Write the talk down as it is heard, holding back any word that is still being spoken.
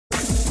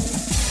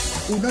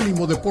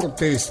Unánimo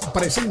Deportes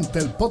presenta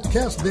el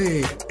podcast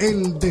de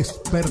El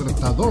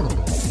Despertador.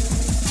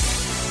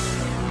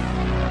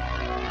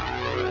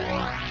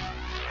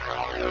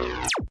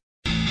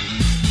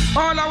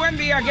 Hola, buen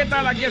día, ¿qué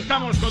tal? Aquí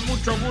estamos con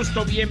mucho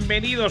gusto,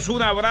 bienvenidos,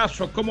 un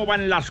abrazo, ¿cómo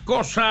van las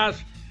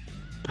cosas?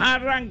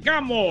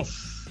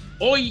 Arrancamos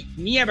hoy es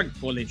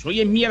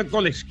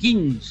miércoles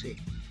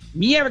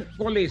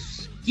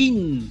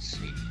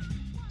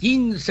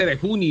 15 de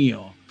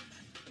junio.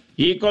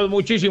 Y con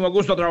muchísimo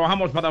gusto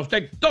trabajamos para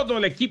usted todo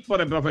el equipo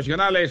de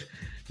profesionales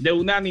de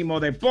Unánimo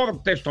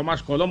Deportes,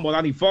 Tomás Colombo,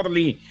 Dani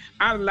Forli,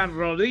 Arlan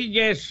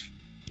Rodríguez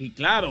y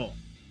claro,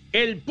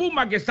 el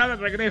Puma que está de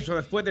regreso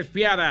después de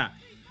espiar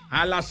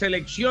a la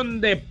selección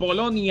de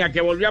Polonia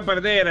que volvió a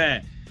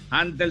perder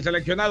ante el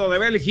seleccionado de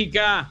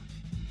Bélgica.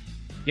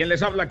 Quien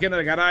les habla,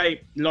 Kenneth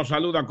Garay, los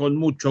saluda con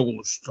mucho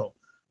gusto.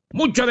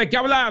 Mucho de qué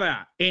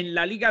hablar en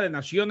la Liga de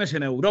Naciones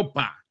en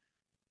Europa.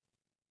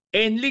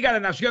 En Liga de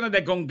Naciones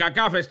de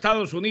CONCACAF,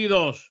 Estados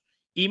Unidos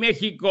y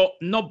México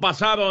no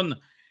pasaron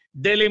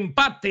del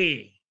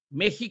empate.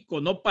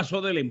 México no pasó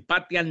del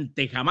empate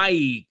ante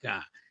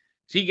Jamaica.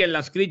 Siguen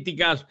las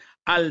críticas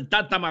al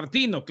Tata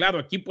Martino, claro,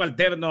 equipo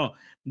alterno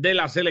de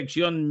la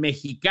selección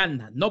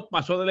mexicana. No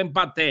pasó del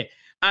empate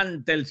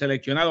ante el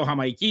seleccionado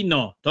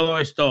jamaiquino. Todo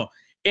esto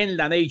en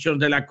la Nations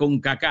de la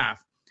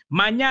CONCACAF.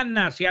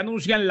 Mañana se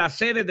anuncian las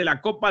sedes de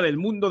la Copa del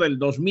Mundo del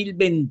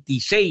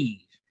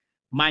 2026.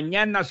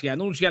 Mañana se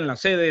anuncian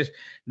las sedes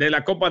de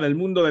la Copa del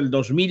Mundo del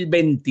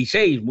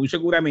 2026. Muy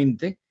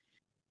seguramente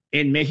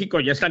en México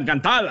ya están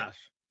cantadas.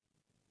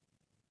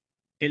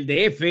 El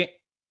DF,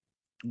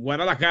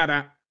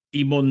 Guadalajara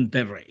y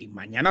Monterrey.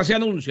 Mañana se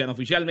anuncian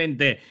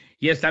oficialmente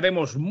y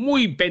estaremos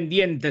muy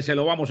pendientes. Se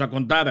lo vamos a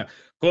contar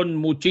con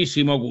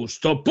muchísimo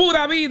gusto.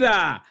 Pura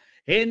vida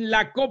en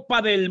la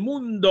Copa del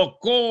Mundo.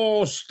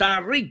 Costa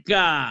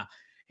Rica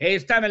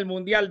está en el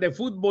Mundial de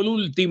Fútbol,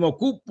 último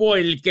cupo,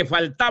 el que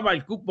faltaba,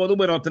 el cupo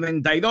número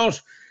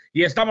 32,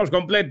 y estamos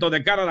completos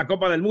de cara a la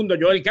Copa del Mundo.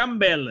 Joel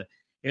Campbell,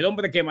 el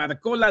hombre que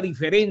marcó la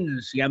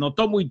diferencia,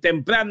 anotó muy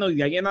temprano y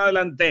de ahí en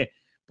adelante,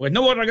 pues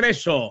no hubo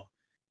regreso.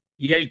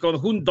 Y el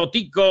conjunto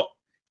tico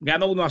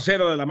ganó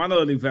 1-0 de la mano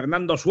de Luis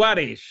Fernando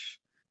Suárez.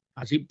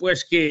 Así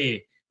pues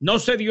que no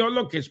se dio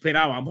lo que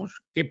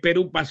esperábamos, que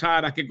Perú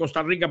pasara, que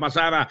Costa Rica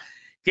pasara,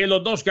 que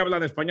los dos que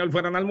hablan español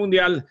fueran al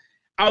Mundial.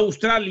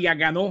 Australia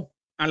ganó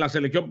a la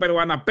selección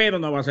peruana, pero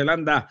Nueva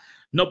Zelanda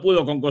no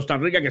pudo con Costa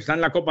Rica, que está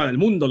en la Copa del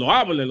Mundo.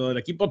 Lo del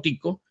equipo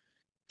tico,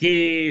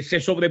 que se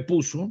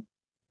sobrepuso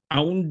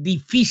a un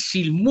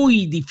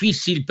muy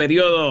difícil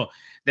periodo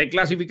de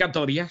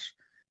clasificatorias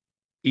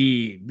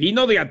y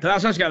vino de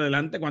atrás hacia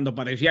adelante cuando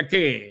parecía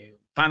que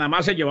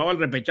Panamá se llevaba el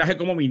repechaje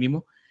como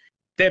mínimo.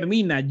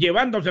 Termina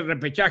llevándose el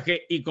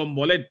repechaje y con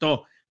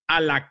boleto a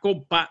la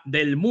Copa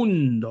del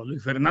Mundo.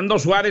 Luis Fernando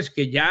Suárez,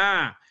 que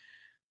ya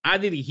ha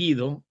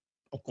dirigido,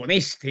 o con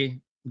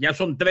ya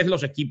son 3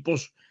 los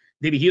equipos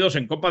dirigidos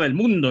en Copa del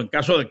Mundo, en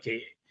caso de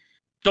que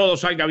todo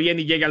salga bien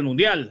y llegue al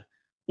Mundial.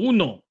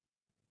 1,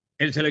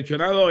 el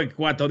seleccionado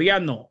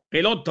ecuatoriano,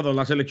 el otro,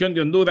 la selección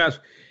de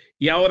Honduras,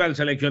 y ahora el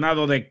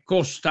seleccionado de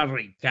Costa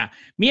Rica.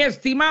 Mi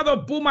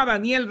estimado Puma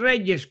Daniel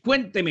Reyes,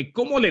 cuénteme,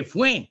 ¿cómo le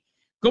fue?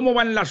 ¿Cómo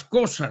van las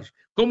cosas?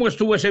 ¿Cómo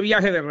estuvo ese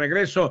viaje de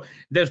regreso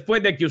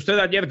después de que usted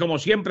ayer, como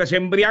siempre, se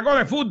embriagó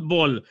de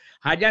fútbol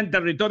allá en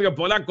territorio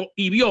polaco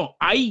y vio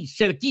ahí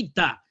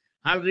cerquita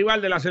al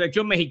rival de la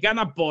selección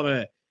mexicana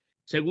por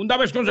segunda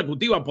vez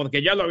consecutiva,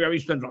 porque ya lo había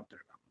visto en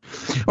Rotterdam?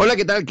 Hola,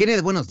 ¿qué tal,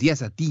 Kenneth? Buenos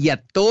días a ti y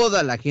a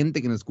toda la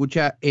gente que nos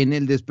escucha en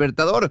El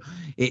Despertador.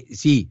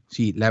 Sí,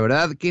 la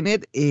verdad,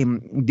 Kenneth,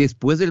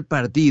 después del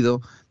partido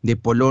de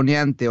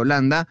Polonia ante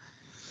Holanda,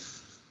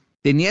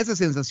 tenía esa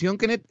sensación,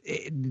 Kenneth,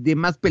 de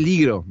más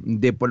peligro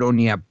de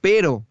Polonia,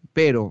 pero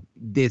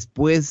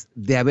después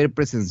de haber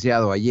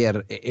presenciado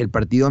ayer el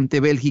partido ante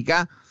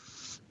Bélgica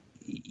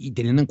y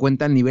teniendo en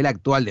cuenta el nivel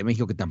actual de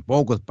México, que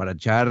tampoco es para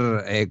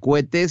echar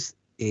cohetes,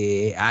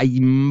 hay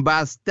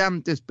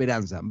bastante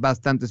esperanza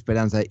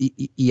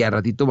y a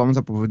ratito vamos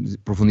a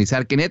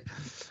profundizar, Kenneth,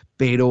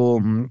 pero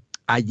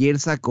ayer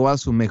sacó a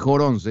su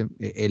mejor 11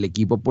 el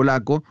equipo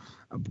polaco.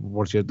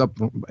 Por cierto,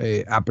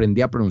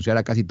 aprendí a pronunciar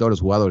a casi todos los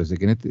jugadores.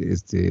 Kenneth,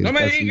 ¡No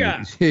me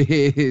diga! Sí.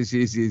 O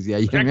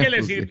sea que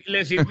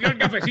le sirvió el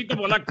cafecito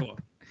polaco.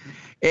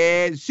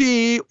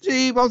 Sí,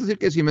 vamos a decir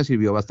que sí me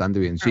sirvió bastante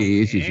bien.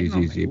 Sí.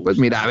 Pues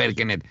mira, a ver,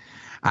 Kenneth,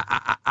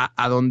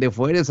 a donde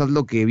fueres, haz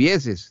lo que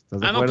vieses.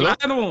 ¿Estás de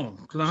acuerdo?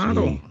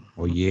 Claro. Sí.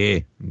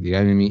 Oye,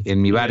 digan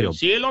en mi barrio.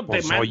 Si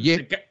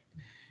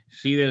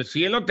del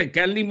cielo te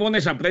caen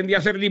limones, aprende a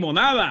hacer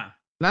limonada.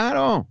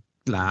 Claro.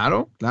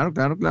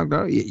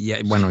 Y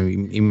bueno,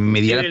 y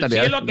me di la tarea. Si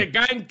del cielo te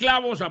caen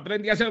clavos,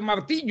 aprende a hacer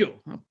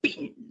martillo.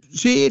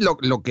 Sí,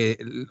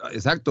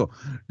 exacto.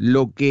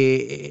 Lo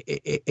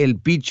que el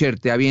pitcher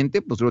te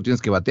aviente, pues tú lo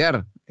tienes que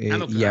batear.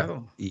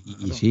 Claro. Y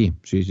sí.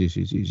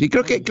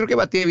 Creo que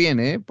bateé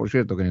bien, por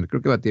cierto,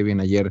 creo que bateé bien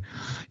ayer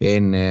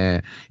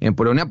en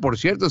Polonia. Por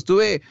cierto,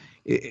 estuve,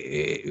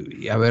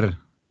 a ver,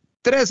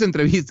 3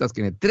 entrevistas,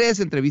 Kenneth.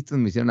 3 entrevistas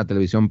me hicieron en la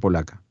televisión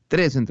polaca.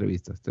 3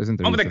 entrevistas.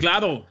 Hombre,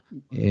 claro.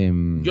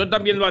 Yo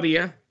también lo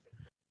haría,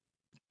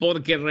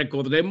 porque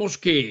recordemos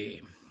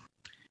que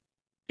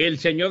el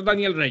señor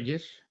Daniel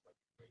Reyes,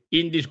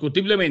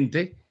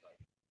 indiscutiblemente,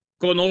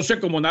 conoce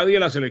como nadie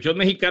la selección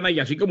mexicana, y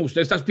así como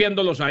usted está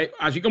espiándolos a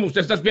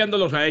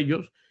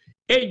ellos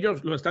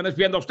lo están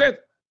espiando a usted.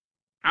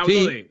 Hablo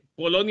Sí. de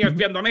Polonia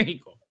espiando a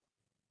México.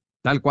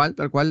 Tal cual.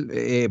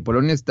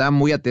 Polonia está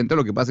muy atento a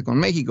lo que pase con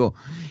México.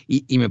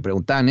 Y me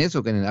preguntaban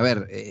eso, que a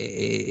ver,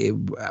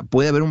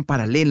 ¿puede haber un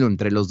paralelo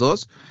entre los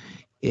dos?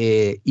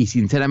 Y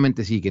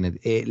sinceramente sí, Kenneth.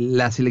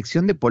 La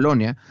selección de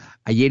Polonia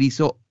ayer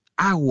hizo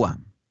agua,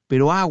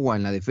 pero agua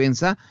en la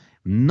defensa.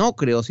 No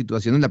creó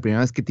situaciones. La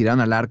primera vez que tiraron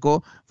al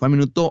arco fue al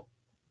minuto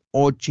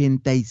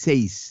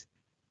 86.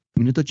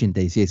 Minuto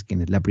 86,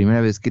 Kenneth, la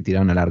primera vez que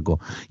tiraron al arco.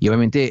 Y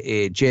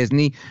obviamente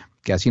Chesney,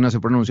 que así no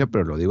se pronuncia,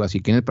 pero lo digo así,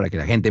 Kenneth, para que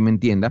la gente me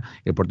entienda,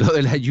 el portero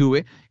de la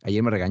Juve,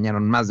 ayer me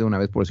regañaron más de una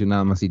vez por decir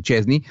nada más, y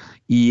Chesney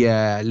y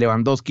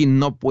Lewandowski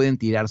no pueden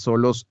tirar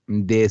solos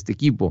de este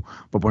equipo.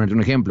 Por ponerte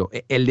un ejemplo,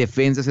 el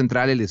defensa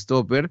central, el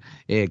stopper,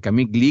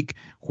 Kamil Glik,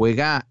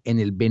 juega en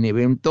el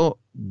Benevento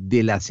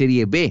de la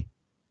Serie B,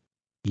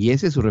 y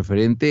ese es su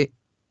referente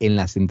en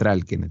la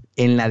central, Kenneth,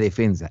 en la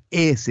defensa.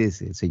 Ese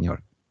es el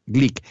señor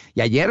Glick.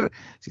 Y ayer,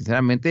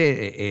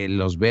 sinceramente,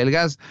 los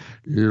belgas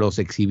los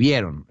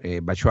exhibieron.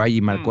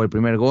 Batshuayi marcó el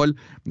primer gol,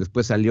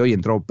 después salió y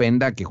entró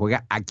Penda, que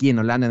juega aquí en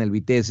Holanda en el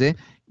Vitesse.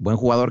 Buen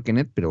jugador,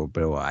 Kenneth,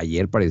 pero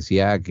ayer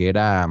parecía que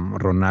era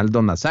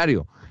Ronaldo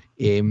Nazario.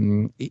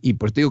 Y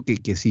pues te digo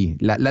que sí,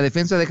 la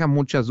defensa deja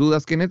muchas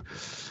dudas, Kenneth,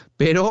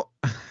 pero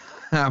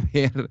a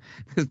ver,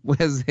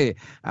 después de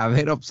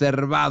haber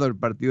observado el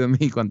partido de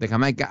México ante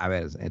Jamaica, a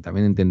ver,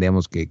 también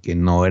entendemos que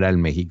no era el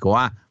México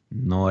A,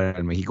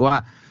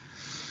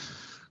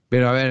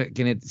 pero a ver,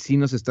 Kenneth, sí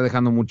nos está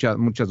dejando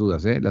muchas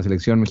dudas, la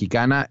selección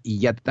mexicana, y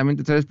ya también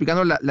te estaré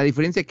explicando la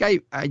diferencia que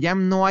hay. Allá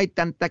no hay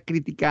tanta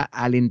crítica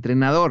al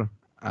entrenador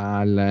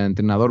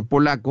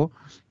polaco,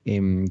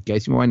 que ahí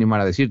sí me voy a animar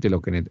a decírtelo,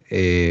 Kenneth.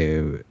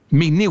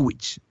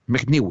 Michniewicz,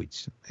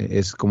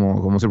 es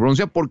como se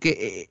pronuncia,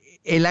 porque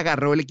él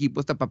agarró el equipo,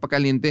 esta papa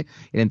caliente,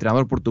 el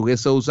entrenador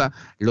portugués Sousa,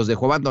 los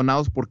dejó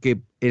abandonados porque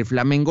el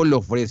Flamengo le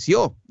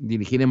ofreció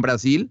dirigir en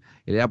Brasil,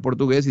 él era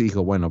portugués y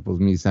dijo, bueno, pues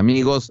mis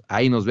amigos,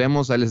 ahí nos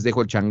vemos, ahí les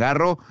dejo el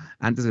changarro,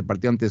 antes del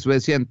partido ante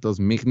Suecia.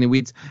 Entonces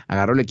Michniewicz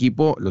agarró el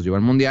equipo, los llevó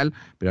al Mundial,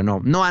 pero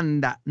no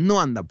anda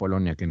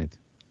Polonia, Kenneth.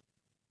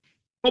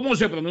 ¿Cómo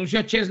se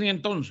pronuncia Chesney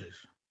entonces?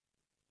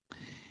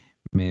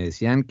 Me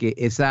decían que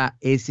esa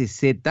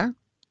SZ,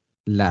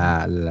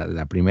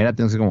 la primera,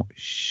 tiene que ser como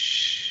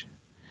shh,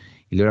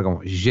 y luego era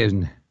como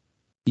Chesney.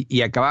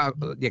 Y acaba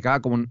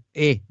como un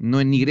E,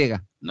 no en Y.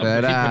 No,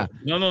 era...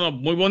 sí, no,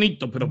 muy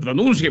bonito, pero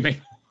pronúncieme.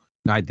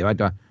 No, ahí te va.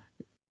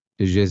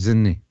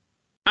 Chesney.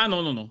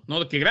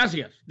 No, que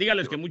gracias.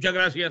 Dígales que muchas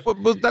gracias.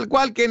 Pues tal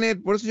cual,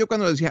 Kenneth. Por eso yo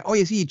cuando le decía,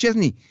 oye, sí,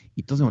 Chesney.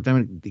 Y todos me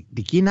preguntaban,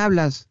 ¿de quién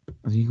hablas?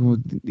 Así como,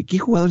 ¿de qué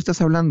jugador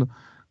estás hablando?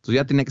 Entonces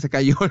ya tenía que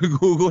sacar yo el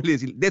Google y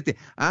decir,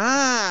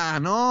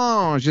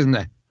 no,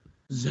 Chesney.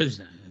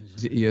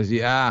 Sí, y yo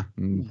decía,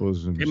 pues.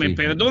 Que me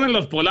perdonen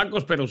los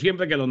polacos, pero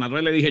siempre que lo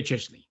narré le dije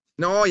Chesney.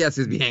 No, ya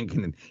haces bien,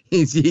 Kenneth.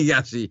 Y sigue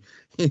así,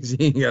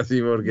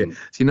 porque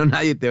si no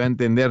nadie te va a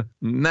entender.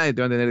 Nadie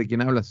te va a entender de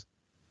quién hablas.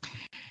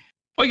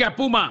 Oiga,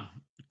 Puma,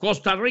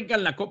 Costa Rica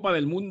en la Copa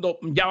del Mundo.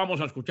 Ya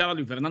vamos a escuchar a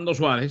Luis Fernando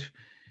Suárez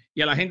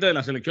y a la gente de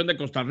la selección de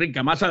Costa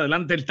Rica. Más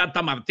adelante el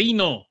Tata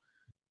Martino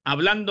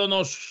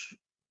hablándonos.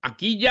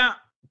 Aquí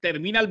ya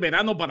termina el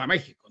verano para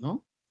México,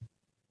 ¿no?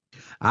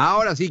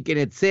 Ahora sí,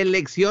 Kenneth,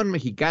 selección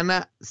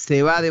mexicana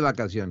se va de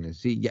vacaciones.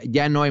 Sí,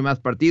 ya no hay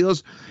más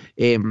partidos.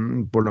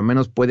 Por lo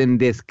menos pueden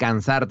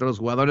descansar todos los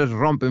jugadores,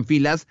 rompen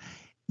filas.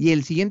 Y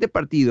el siguiente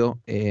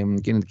partido,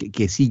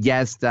 que sí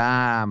ya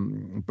está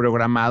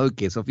programado y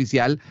que es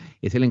oficial,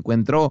 es el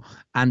encuentro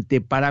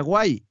ante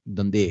Paraguay,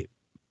 donde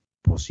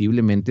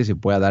posiblemente se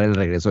pueda dar el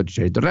regreso de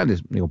Chicharito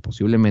Hernández. Digo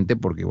posiblemente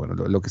porque, bueno,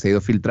 lo que se ha ido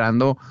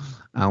filtrando,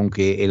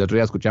 aunque el otro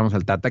día escuchamos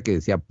al Tata que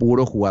decía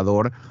puro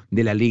jugador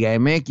de la Liga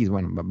MX.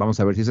 Bueno, vamos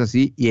a ver si es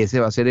así, y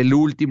ese va a ser el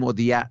último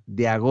día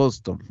de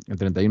agosto, el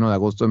 31 de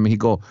agosto en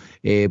México,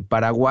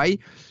 Paraguay.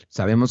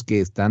 Sabemos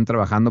que están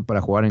trabajando para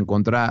jugar en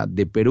contra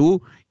de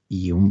Perú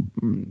y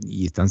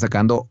están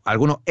sacando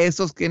algunos,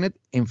 esos, Kenneth,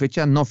 en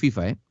fecha no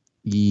FIFA,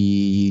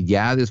 y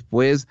ya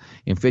después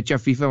en fecha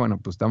FIFA, bueno,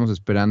 pues estamos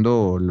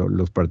esperando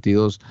los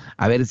partidos,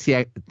 a ver si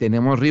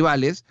tenemos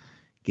rivales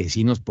que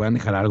sí nos puedan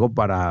dejar algo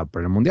para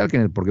el Mundial,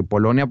 porque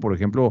Polonia, por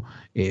ejemplo,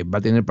 va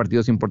a tener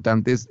partidos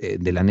importantes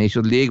de la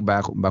Nations League, va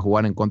a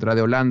jugar en contra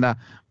de Holanda,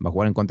 va a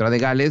jugar en contra de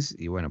Gales,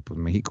 y bueno, pues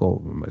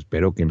México,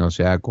 espero que no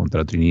sea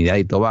contra Trinidad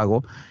y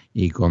Tobago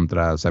y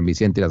contra San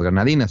Vicente y las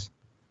Granadinas.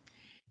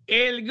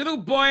 El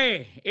grupo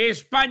E,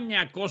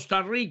 España,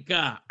 Costa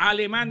Rica,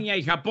 Alemania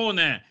y Japón.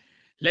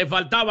 Le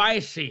faltaba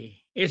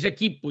ese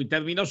equipo y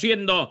terminó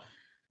siendo,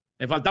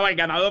 le faltaba el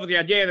ganador de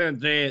ayer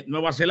entre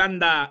Nueva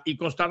Zelanda y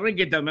Costa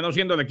Rica y terminó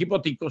siendo el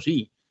equipo tico.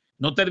 Sí,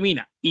 no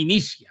termina,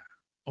 inicia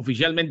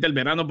oficialmente el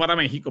verano para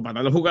México,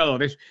 para los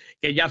jugadores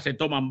que ya se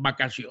toman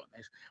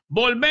vacaciones.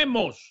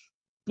 Volvemos,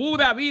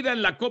 pura vida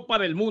en la Copa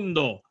del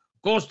Mundo.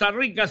 Costa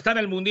Rica está en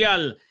el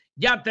Mundial,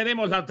 ya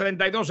tenemos las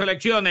 32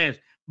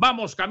 selecciones.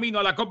 Vamos camino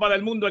a la Copa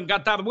del Mundo en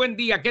Qatar. Buen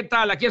día, ¿qué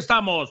tal? Aquí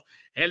estamos.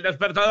 El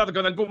Despertador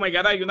con el Puma y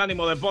Garay,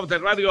 Unánimo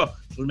Deportes Radio.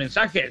 Sus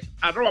mensajes,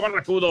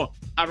 @barracudo,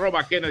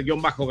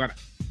 @Kenneth_Garay.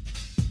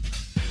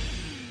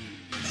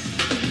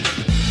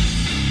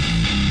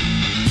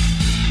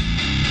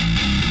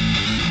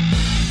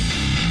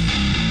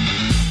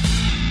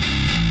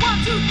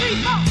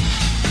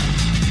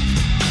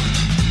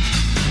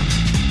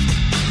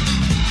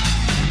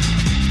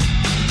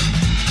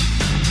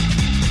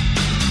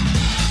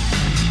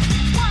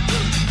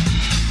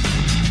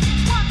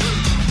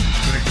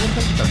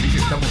 Recuerda que también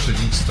estamos en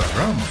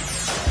Instagram,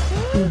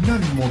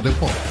 Unánimo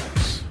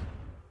Deportes.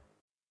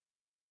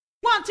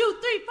 1, 2,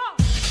 3,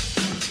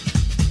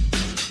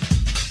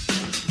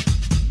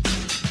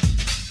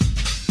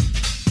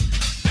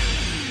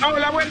 4.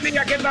 Hola, buen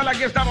día, ¿qué tal?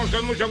 Aquí estamos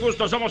con mucho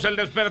gusto. Somos el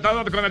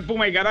Despertador con el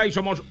Puma y Garay.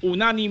 Somos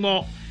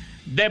Unánimo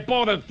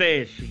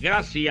Deportes.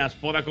 Gracias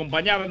por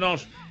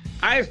acompañarnos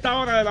a esta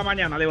hora de la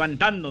mañana,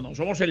 levantándonos.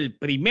 Somos el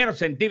primer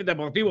sentir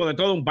deportivo de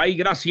todo un país.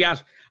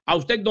 Gracias a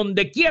usted,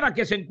 donde quiera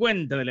que se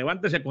encuentre.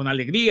 Levántese con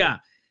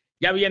alegría.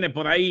 Ya viene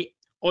por ahí,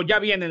 o ya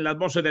vienen las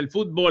voces del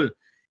fútbol.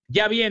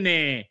 Ya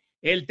viene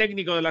el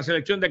técnico de la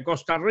selección de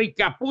Costa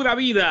Rica. Pura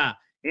vida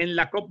en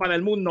la Copa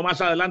del Mundo.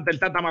 Más adelante el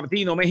Tata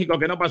Martino, México,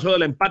 que no pasó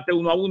del empate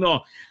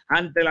 1-1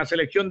 ante la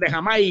selección de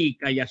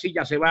Jamaica, y así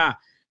ya se va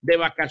de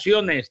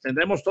vacaciones.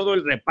 Tendremos todo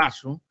el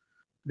repaso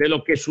de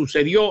lo que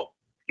sucedió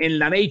en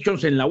la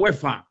Nations, en la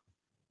UEFA,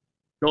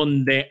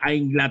 donde a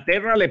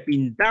Inglaterra le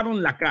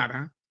pintaron la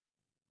cara.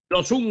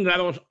 Los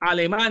húngaros,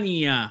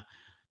 Alemania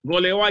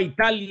goleó a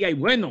Italia, y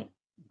bueno,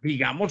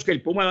 digamos que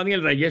el Puma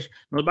Daniel Reyes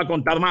nos va a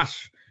contar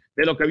más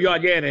de lo que vio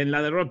ayer en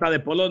la derrota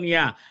de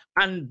Polonia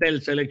ante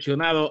el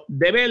seleccionado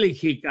de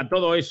Bélgica.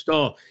 Todo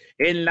esto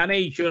en la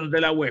Nations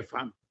de la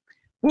UEFA.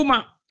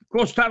 Puma,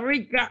 Costa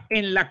Rica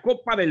en la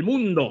Copa del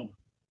Mundo.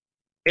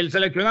 El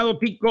seleccionado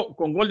tico,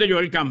 con gol de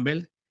Joel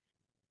Campbell,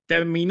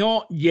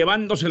 terminó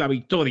llevándose la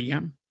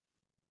victoria.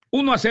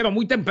 1-0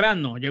 muy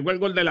temprano. Llegó el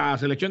gol de la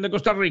selección de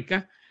Costa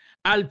Rica.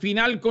 Al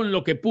final, con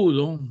lo que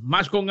pudo,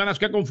 más con ganas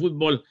que con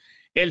fútbol,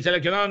 el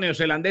seleccionado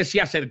neozelandés se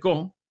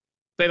acercó,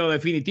 pero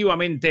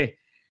definitivamente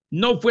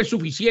no fue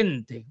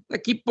suficiente. Un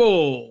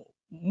equipo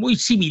muy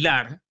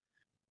similar,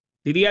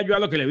 diría yo, a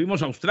lo que le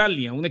vimos a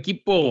Australia. Un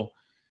equipo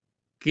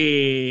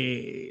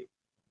que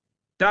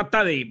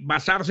trata de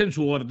basarse en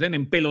su orden,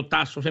 en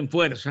pelotazos, en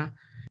fuerza,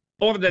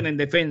 orden en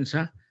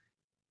defensa,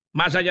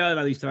 más allá de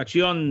la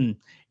distracción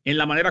en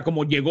la manera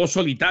como llegó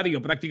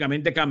solitario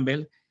prácticamente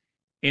Campbell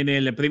en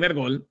el primer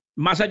gol.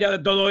 Más allá de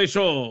todo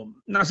eso,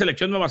 una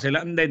selección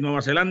de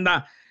Nueva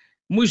Zelanda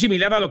muy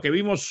similar a lo que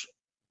vimos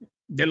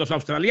de los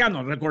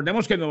australianos.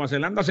 Recordemos que Nueva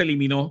Zelanda se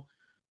eliminó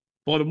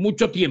por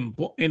mucho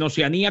tiempo en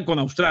Oceanía con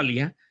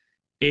Australia,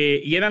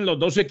 y eran los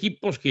dos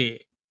equipos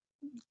que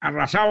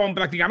arrasaban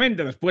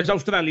prácticamente. Después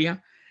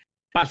Australia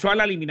pasó a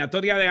la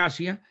eliminatoria de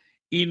Asia,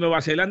 y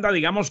Nueva Zelanda,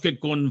 digamos que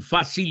con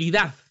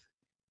facilidad,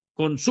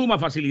 con suma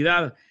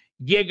facilidad,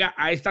 llega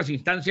a estas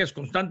instancias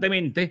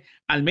constantemente,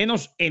 al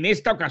menos en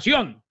esta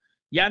ocasión.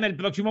 Ya en el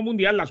próximo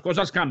Mundial las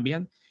cosas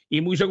cambian,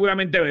 y muy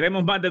seguramente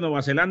veremos más de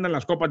Nueva Zelanda en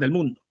las Copas del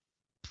Mundo.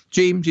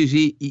 Sí.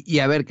 Y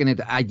a ver,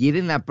 Kenneth, ayer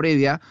en la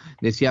previa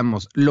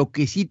decíamos, lo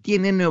que sí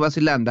tiene Nueva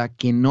Zelanda,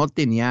 que no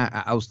tenía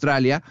a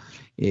Australia,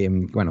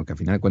 bueno, que al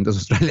final de cuentas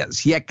Australia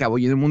sí acabó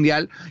en el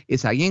Mundial,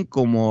 es alguien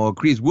como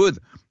Chris Wood.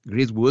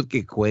 Chris Wood,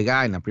 que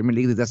juega en la Premier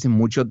League desde hace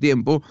mucho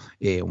tiempo,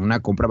 una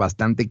compra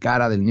bastante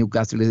cara del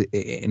Newcastle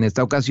en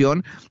esta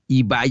ocasión,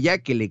 y vaya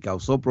que le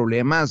causó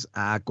problemas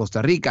a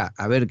Costa Rica.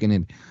 A ver,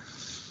 Kenneth,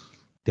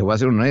 te voy a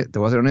ser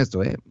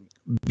honesto,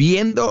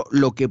 viendo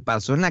lo que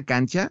pasó en la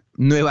cancha,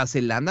 Nueva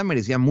Zelanda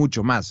merecía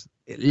mucho más.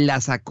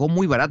 La sacó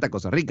muy barata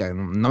Costa Rica.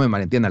 No me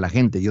malentienda la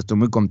gente. Yo estoy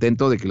muy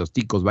contento de que los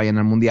ticos vayan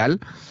al Mundial,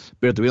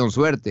 pero tuvieron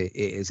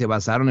suerte. Se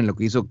basaron en lo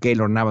que hizo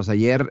Keylor Navas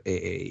ayer,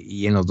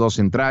 y en los dos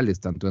centrales,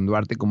 tanto en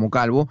Duarte como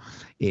Calvo.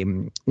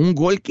 Un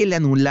gol que le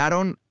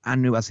anularon a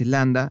Nueva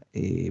Zelanda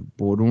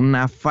por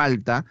una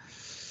falta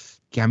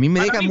que a mí me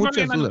deja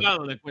muchas dudas.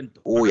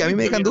 A mí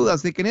me dejan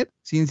dudas, Kenneth.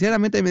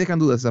 Sinceramente, a mí me dejan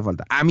dudas esa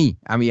falta. A mí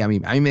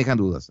me dejan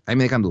dudas.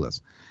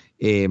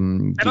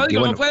 Pero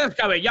digo, no fue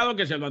descabellado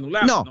que se lo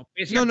anularon. No.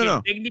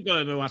 El técnico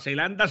de Nueva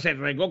Zelanda se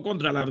regó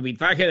contra el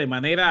arbitraje de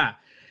manera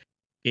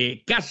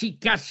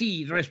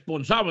casi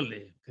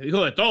responsable, que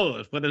dijo de todo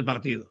después del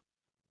partido.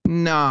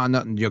 No,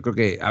 yo creo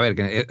que, a ver,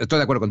 estoy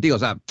de acuerdo contigo. O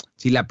sea,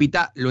 si la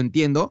pita, lo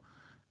entiendo.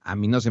 A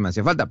mí no se me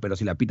hace falta, pero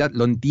si la pita,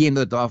 lo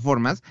entiendo de todas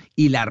formas.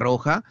 Y la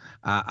roja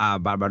a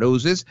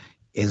Barbarouses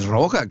es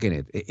roja,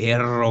 Kenneth. Es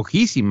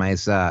rojísima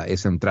esa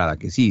entrada,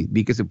 que sí,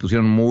 vi que se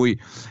pusieron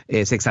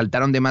se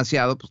exaltaron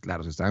demasiado. Pues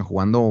claro, se estaban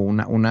jugando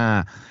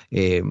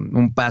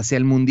un pase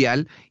al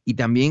Mundial. Y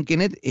también,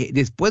 Kenneth,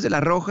 después de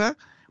la roja,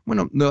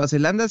 bueno, Nueva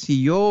Zelanda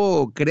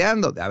siguió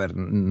creando, a ver,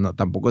 no,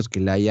 tampoco es que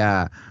le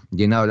haya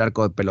llenado el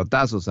arco de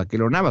pelotazos a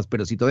Keylor Navas,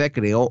 pero sí todavía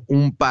creó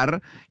un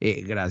par,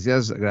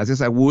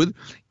 gracias a Wood.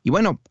 Y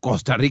bueno,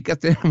 Costa Rica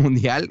está en el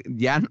Mundial,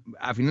 ya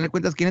a final de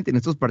cuentas, ¿quién en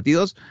estos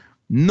partidos?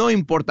 No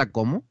importa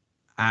cómo,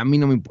 a mí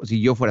no me importa,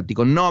 si yo fuera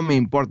tico, no me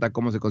importa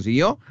cómo se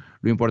consiguió,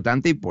 lo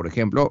importante, y por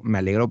ejemplo, me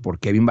alegro por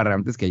Kevin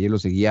Barrantes, que ayer lo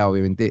seguía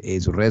obviamente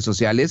en sus redes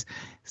sociales,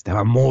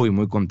 estaba muy,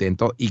 muy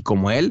contento, y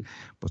como él,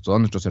 pues todos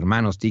nuestros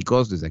hermanos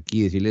ticos, desde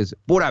aquí decirles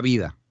pura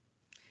vida.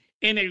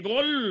 En el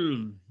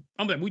gol,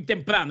 hombre, muy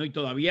temprano y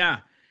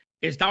todavía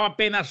estaba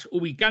apenas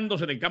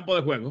ubicándose en el campo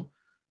de juego,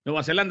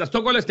 Nueva Zelanda,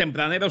 estos goles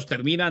tempraneros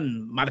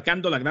terminan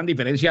marcando la gran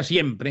diferencia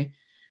siempre.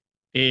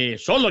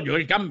 Solo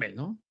Joel Campbell,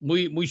 ¿no?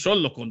 Muy, muy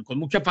solo, con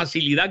mucha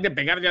facilidad de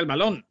pegarle al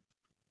balón.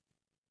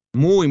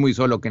 Muy, muy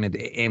solo, Kenneth.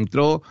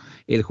 Entró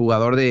el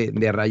jugador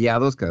de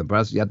Rayados, que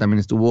además ya también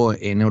estuvo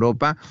en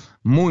Europa,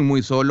 muy,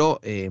 muy solo.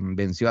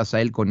 Venció a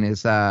Sael con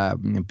esa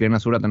pierna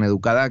zurda tan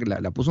educada,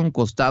 la puso a un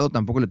costado,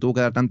 tampoco le tuvo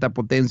que dar tanta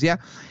potencia.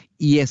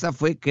 Y esa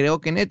fue,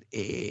 creo, Kenneth,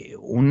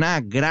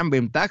 una gran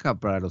ventaja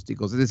para los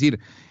ticos. Es decir,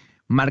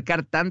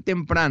 marcar tan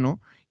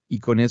temprano y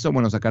con eso,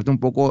 bueno, sacarte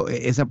un poco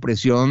esa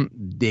presión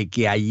de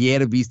que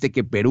ayer viste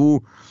que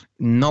Perú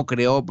no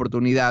creó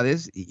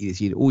oportunidades y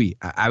decir, uy,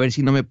 a ver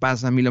si no me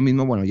pasa a mí lo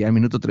mismo. Bueno, ya en el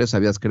minuto 3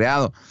 habías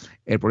creado.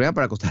 El problema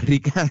para Costa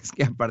Rica es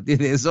que a partir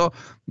de eso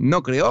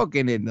no creó,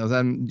 Kenneth. O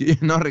sea, yo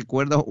no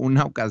recuerdo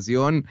una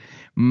ocasión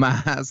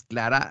más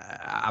clara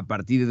a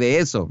partir de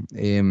eso.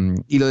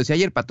 Y lo decía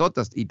ayer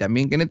Patotas, y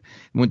también, Kenneth,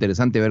 muy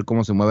interesante ver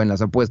cómo se mueven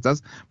las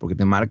apuestas, porque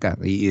te marca,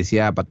 y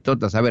decía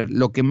Patotas, a ver,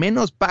 lo que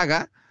menos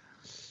paga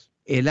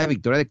es la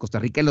victoria de Costa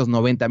Rica en los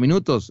 90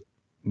 minutos.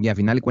 Y a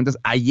final de cuentas,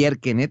 ayer,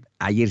 Kenneth,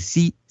 ayer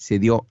sí se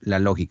dio la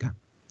lógica.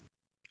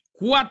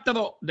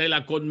 4 de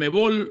la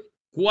CONMEBOL,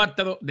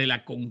 4 de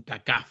la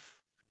CONCACAF.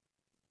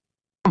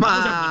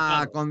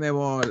 ¡Vamos,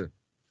 CONMEBOL!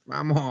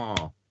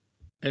 ¡Vamos!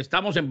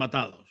 Estamos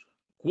empatados.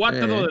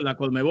 4 de la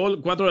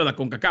CONMEBOL, 4 de la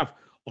CONCACAF.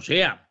 O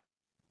sea,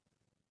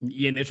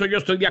 y en eso yo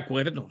estoy de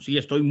acuerdo. Sí,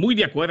 estoy muy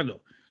de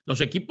acuerdo. Los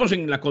equipos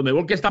en la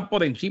CONMEBOL que están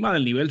por encima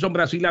del nivel son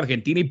Brasil,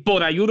 Argentina y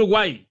por ahí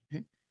Uruguay.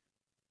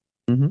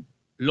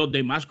 Los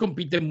demás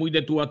compiten muy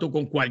de tú a tú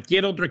con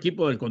cualquier otro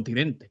equipo del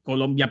continente.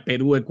 Colombia,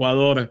 Perú,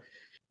 Ecuador.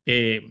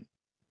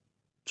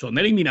 Son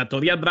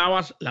eliminatorias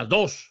bravas las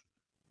dos.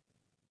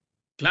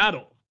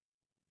 Claro,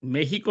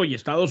 México y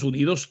Estados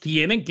Unidos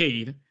tienen que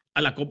ir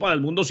a la Copa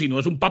del Mundo, si no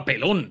es un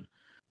papelón,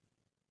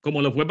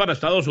 como lo fue para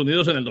Estados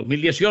Unidos en el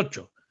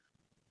 2018.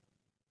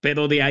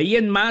 Pero de ahí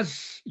en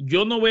más,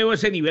 yo no veo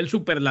ese nivel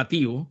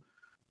superlativo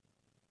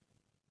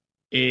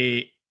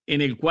en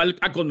el cual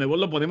a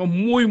CONMEBOL lo ponemos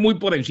muy, muy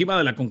por encima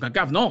de la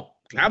CONCACAF. No,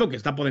 claro que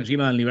está por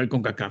encima del nivel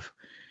CONCACAF,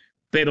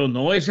 pero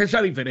no es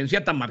esa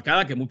diferencia tan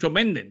marcada que muchos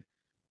venden.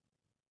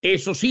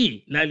 Eso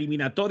sí, la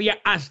eliminatoria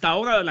hasta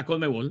ahora de la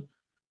CONMEBOL,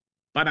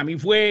 para mí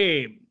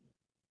fue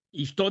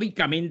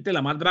históricamente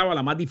la más brava,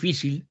 la más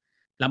difícil,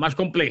 la más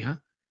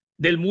compleja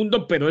del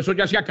mundo, pero eso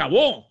ya se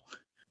acabó.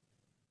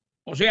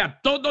 O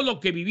sea, todo lo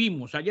que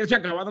vivimos, ayer se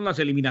acabaron las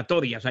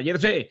eliminatorias, ayer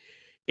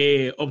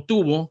se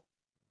obtuvo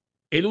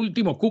el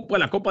último cupo a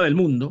la Copa del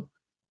Mundo,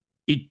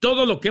 y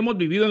todo lo que hemos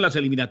vivido en las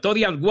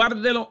eliminatorias,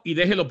 guárdelo y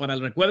déjelo para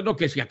el recuerdo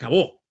que se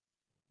acabó.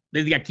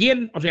 Desde aquí,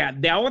 o sea,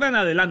 de ahora en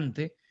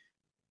adelante,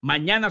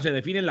 mañana se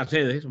definen las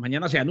sedes,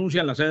 mañana se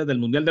anuncian las sedes del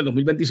Mundial del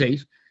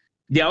 2026,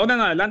 de ahora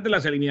en adelante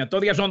las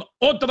eliminatorias son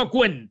otro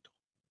cuento,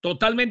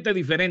 totalmente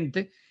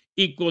diferente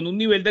y con un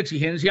nivel de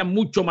exigencia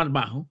mucho más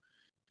bajo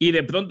y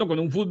de pronto con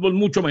un fútbol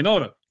mucho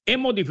menor.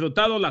 Hemos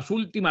disfrutado las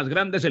últimas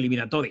grandes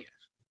eliminatorias.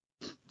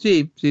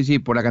 Sí,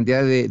 por la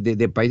cantidad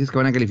de países que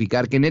van a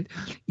calificar, Kenneth,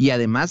 y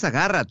además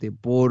agárrate,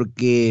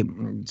 porque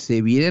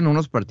se vienen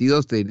unos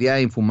partidos, te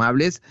diría,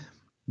 infumables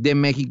de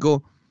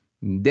México,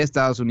 de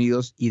Estados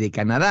Unidos y de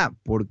Canadá,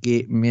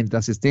 porque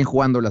mientras estén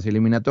jugando las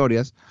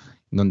eliminatorias,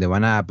 donde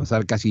van a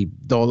pasar casi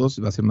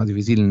todos, va a ser más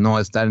difícil no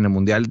estar en el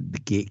Mundial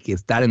que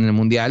estar en el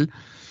Mundial.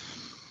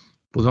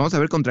 Pues vamos a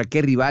ver contra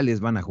qué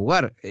rivales van a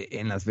jugar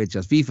en las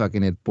fechas FIFA,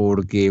 Kenneth,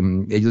 porque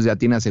ellos ya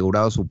tienen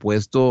asegurado su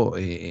puesto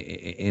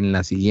en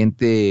la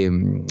siguiente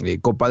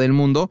Copa del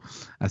Mundo.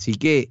 Así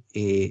que,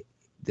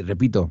 te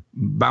repito,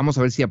 vamos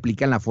a ver si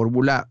aplican la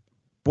fórmula,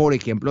 por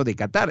ejemplo, de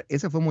Qatar.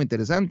 Esa fue muy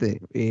interesante.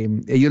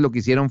 Ellos lo que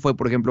hicieron fue,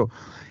 por ejemplo,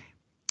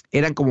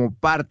 eran como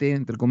parte,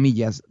 entre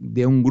comillas,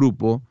 de un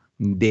grupo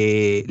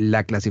de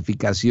la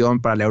clasificación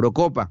para la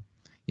Eurocopa.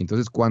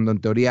 Entonces, cuando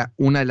en teoría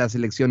una de las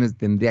selecciones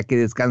tendría que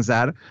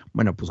descansar,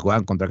 bueno, pues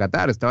jugaban contra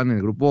Qatar, estaban en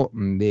el grupo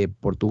de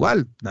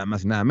Portugal, nada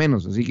más y nada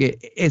menos. Así que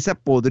esa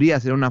podría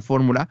ser una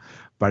fórmula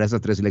para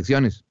esas tres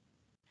selecciones.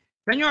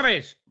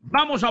 Señores,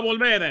 vamos a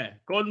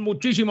volver con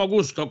muchísimo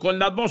gusto, con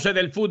las voces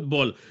del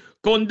fútbol,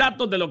 con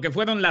datos de lo que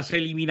fueron las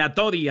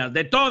eliminatorias,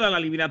 de toda la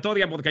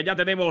eliminatoria, porque ya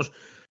tenemos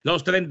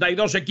los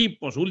 32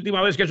 equipos,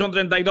 última vez que son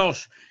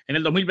 32, en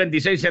el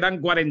 2026 serán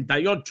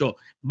 48.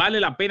 Vale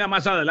la pena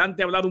más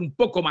adelante hablar un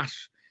poco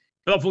más,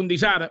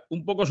 profundizar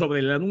un poco sobre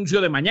el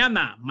anuncio de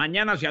mañana.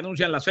 Mañana se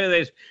anuncian las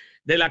sedes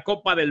de la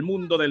Copa del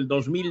Mundo del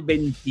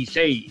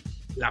 2026.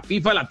 La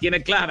FIFA la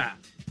tiene clara.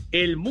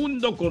 El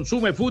mundo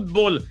consume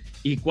fútbol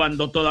y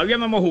cuando todavía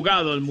no hemos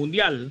jugado el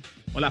Mundial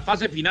o la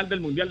fase final del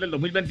Mundial del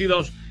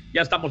 2022,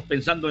 ya estamos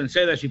pensando en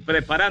sedes y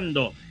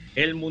preparando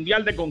el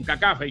Mundial de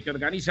CONCACAF que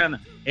organizan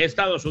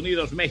Estados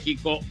Unidos,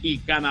 México y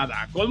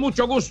Canadá. Con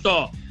mucho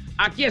gusto,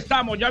 aquí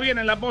estamos, ya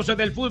vienen las voces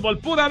del fútbol.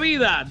 Pura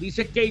vida,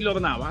 dice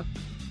Keylor Navas,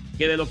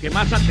 que de lo que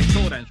más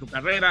atesora en su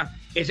carrera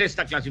es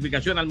esta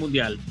clasificación al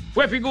Mundial.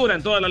 Fue figura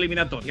en toda la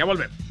eliminatoria.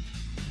 Volvemos.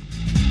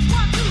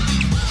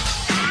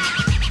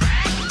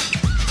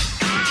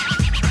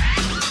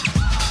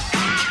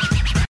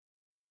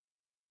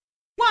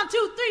 One,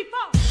 two, three,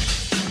 four.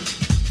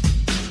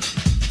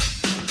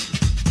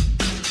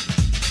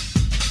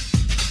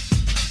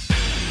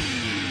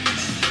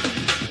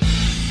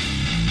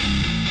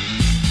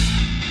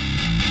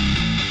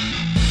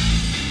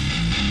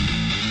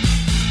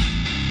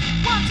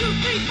 One, two,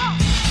 three, four.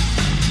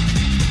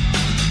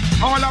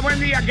 Hola, buen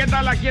día, ¿qué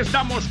tal? Aquí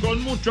estamos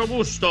con mucho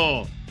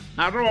gusto.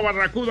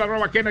 @Barracuda,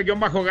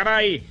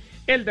 @Kenneth-Garay,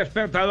 el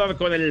despertador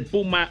con el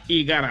Puma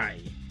y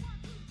Garay.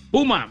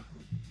 Puma,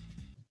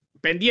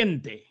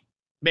 pendiente.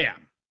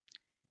 Vean,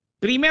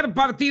 primer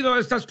partido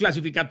de estas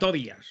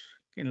clasificatorias,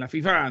 que en la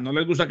FIFA no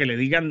les gusta que le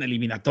digan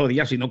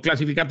eliminatorias, sino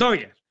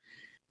clasificatorias.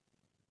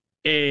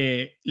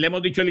 Le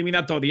hemos dicho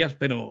eliminatorias,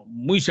 pero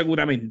muy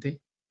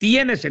seguramente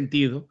tiene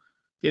sentido,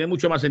 tiene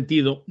mucho más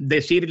sentido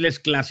decirles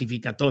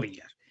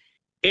clasificatorias.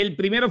 El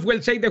primero fue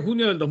el 6 de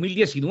junio del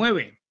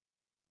 2019.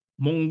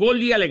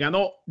 Mongolia le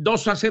ganó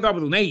 2-0 a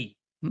Brunei.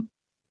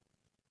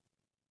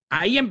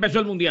 Ahí empezó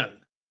el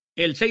Mundial,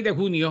 el 6 de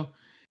junio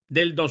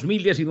del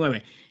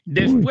 2019.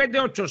 Después de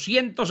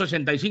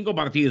 865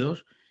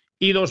 partidos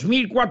y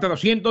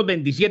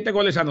 2.427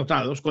 goles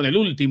anotados, con el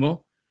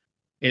último,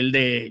 el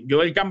de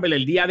Joel Campbell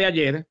el día de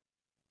ayer,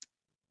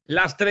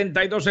 las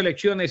 32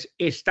 selecciones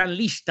están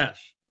listas.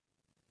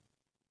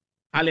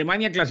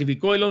 Alemania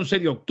clasificó el 11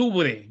 de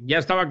octubre. Ya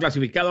estaba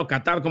clasificado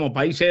Qatar como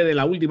país sede de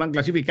la última en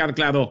clasificar,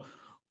 claro.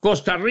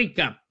 Costa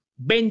Rica,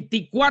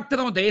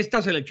 24 de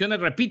estas selecciones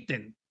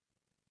repiten,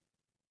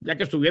 ya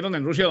que estuvieron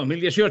en Rusia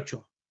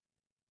 2018.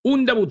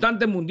 Un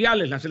debutante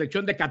mundial es la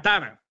selección de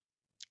Qatar.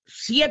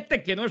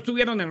 7 que no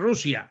estuvieron en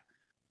Rusia.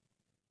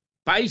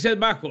 Países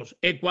Bajos,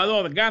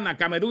 Ecuador, Ghana,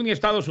 Camerún y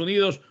Estados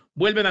Unidos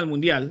vuelven al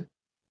Mundial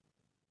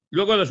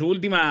luego de su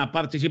última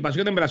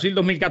participación en Brasil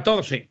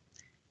 2014.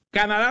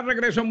 Canadá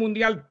regresó al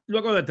Mundial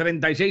luego de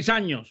 36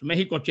 años,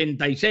 México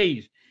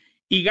 86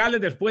 y Gales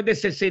después de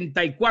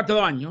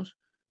 64 años,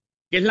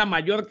 que es la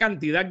mayor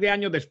cantidad de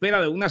años de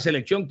espera de una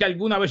selección que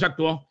alguna vez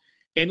actuó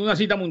en una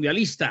cita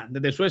mundialista,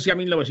 desde Suecia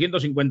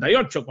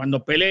 1958,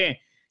 cuando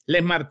Pelé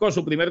les marcó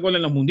su primer gol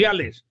en los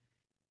mundiales.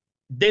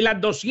 De las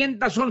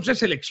 211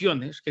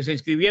 selecciones que se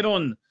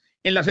inscribieron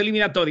en las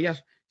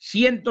eliminatorias,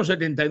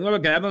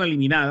 179 quedaron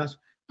eliminadas,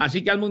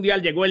 así que al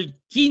mundial llegó el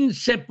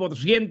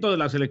 15% de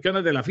las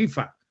selecciones de la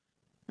FIFA.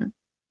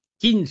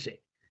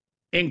 15.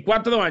 En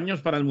 4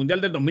 años para el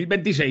mundial del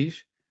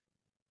 2026,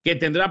 que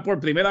tendrá por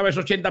primera vez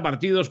 80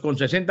 partidos con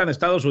 60 en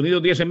Estados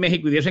Unidos, 10 en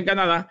México y 10 en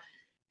Canadá,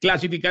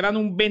 clasificarán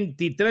un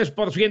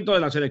 23% de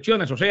las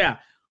selecciones, o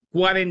sea,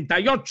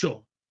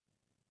 48.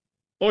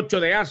 8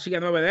 de Asia,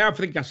 9 de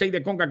África, 6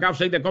 de CONCACAF,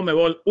 6 de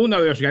CONMEBOL,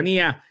 1 de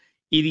Oceanía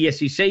y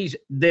 16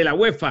 de la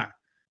UEFA.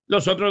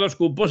 Los otros 2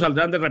 cupos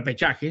saldrán de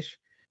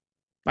repechajes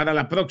para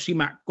la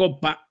próxima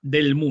Copa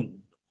del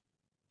Mundo.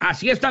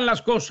 Así están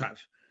las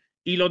cosas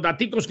y los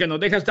daticos que nos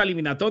deja esta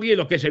eliminatoria y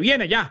lo que se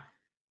viene ya,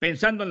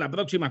 pensando en la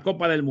próxima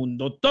Copa del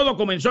Mundo. Todo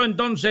comenzó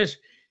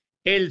entonces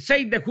el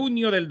 6 de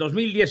junio del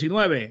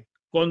 2019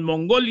 con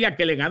Mongolia,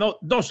 que le ganó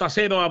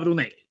 2-0 a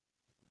Brunei.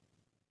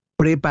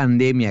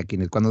 Prepandemia,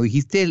 Kenneth. Cuando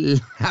dijiste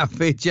la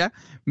fecha,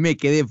 me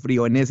quedé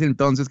frío. En ese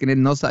entonces, Kenneth,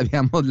 no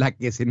sabíamos la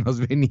que se nos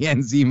venía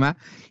encima.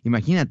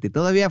 Imagínate,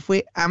 todavía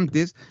fue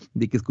antes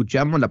de que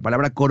escuchamos la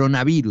palabra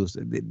coronavirus.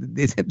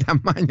 De ese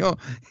tamaño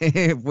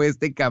fue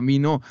este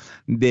camino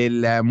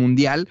del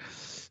Mundial,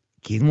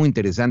 que es muy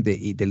interesante.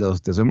 Y te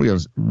soy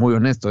muy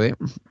honesto,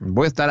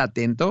 Voy a estar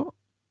atento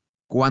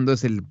cuando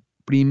es el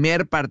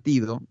primer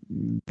partido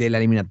de la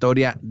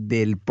eliminatoria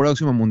del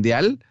próximo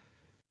Mundial.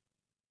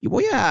 Y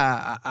voy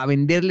a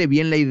venderle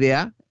bien la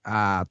idea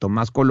a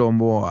Tomás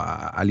Colombo,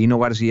 a Lino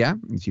García,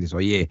 y decirles,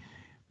 oye,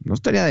 no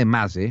estaría de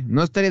más,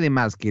 no estaría de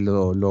más que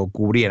lo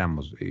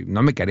cubriéramos.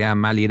 No me quedaría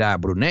mal ir a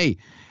Brunei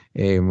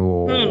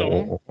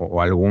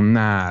o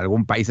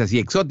algún país así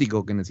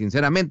exótico, que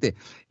sinceramente.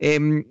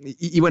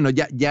 Y bueno,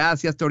 ya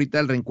hacía hasta ahorita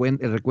el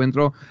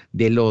recuento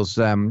de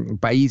los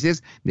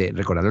países, de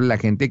recordarle a la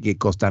gente que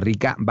Costa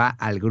Rica va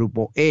al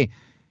grupo E.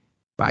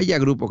 Vaya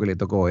grupo que le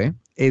tocó,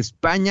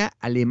 España,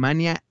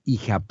 Alemania y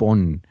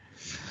Japón.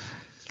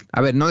 A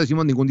ver, no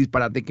decimos ningún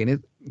disparate,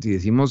 Kenneth, si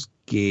decimos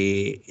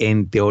que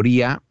en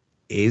teoría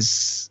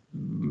es,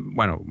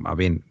 bueno, a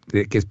ver,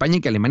 que España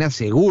y que Alemania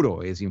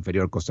seguro es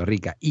inferior a Costa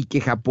Rica, y que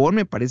Japón,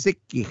 me parece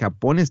que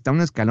Japón está un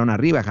escalón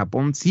arriba.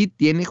 Japón sí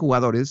tiene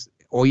jugadores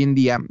hoy en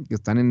día que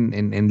están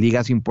en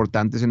ligas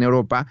importantes en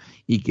Europa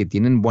y que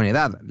tienen buena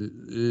edad.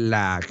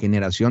 La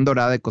generación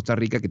dorada de Costa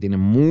Rica, que tiene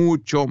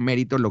mucho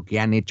mérito lo que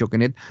han hecho,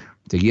 Kenneth,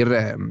 seguir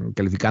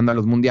calificando a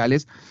los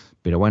mundiales,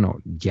 pero bueno,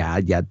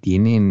 ya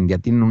tienen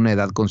una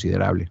edad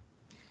considerable.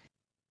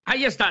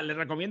 Ahí está, les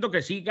recomiendo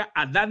que siga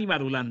a Dani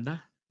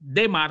Marulanda,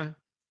 Demar,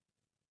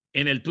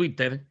 en el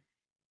Twitter,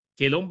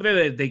 que el hombre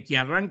desde que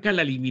arranca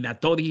la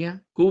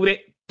eliminatoria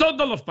cubre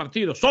todos los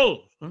partidos,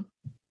 todos.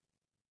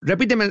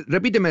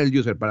 Repíteme el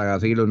user para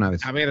seguirlo una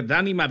vez. A ver,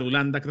 Dani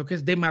Marulanda, creo que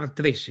es Demar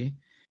 13,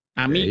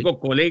 amigo,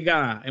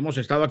 colega, hemos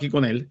estado aquí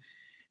con él,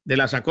 de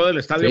la sacó del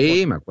estadio.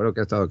 Sí, me acuerdo que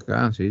ha estado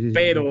acá, sí.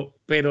 Pero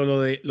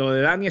lo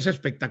de Dani es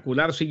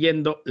espectacular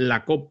siguiendo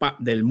la Copa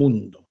del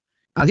Mundo.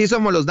 Así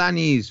somos los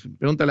Danis,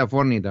 pregúntale a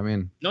Forni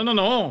también.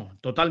 No,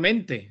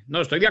 totalmente,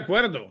 no, estoy de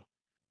acuerdo,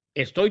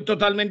 estoy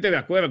totalmente de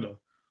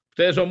acuerdo.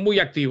 Ustedes son muy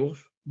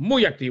activos,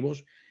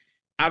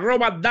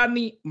 @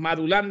 Dani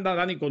Marulanda,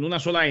 Dani con una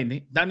sola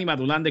N, Dani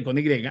Marulanda con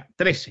Y,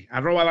 13,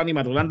 @ Dani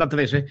Marulanda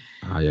 13.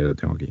 Ya lo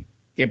tengo aquí.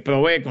 Que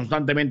provee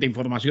constantemente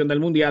información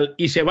del Mundial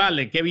y se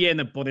vale que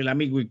viene por el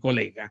amigo y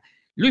colega.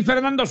 Luis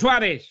Fernando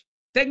Suárez,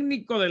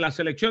 técnico de la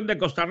selección de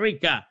Costa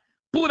Rica,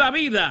 pura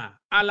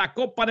vida a la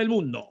Copa del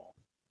Mundo.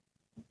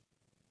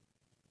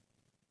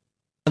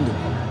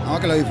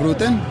 Que lo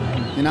disfruten.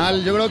 Al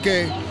final, yo creo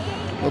que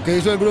lo que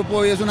hizo el grupo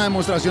hoy es una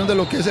demostración de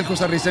lo que es el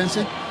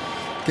costarricense,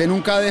 que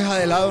nunca deja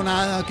de lado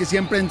nada, que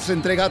siempre se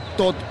entrega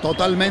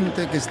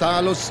totalmente, que está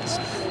a los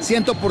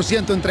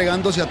 100%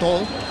 entregándose a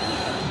todo.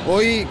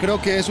 Hoy creo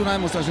que es una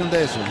demostración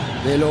de eso,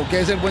 de lo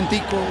que es el buen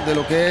tico, de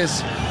lo que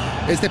es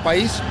este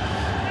país.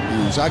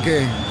 O sea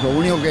que lo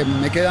único que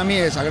me queda a mí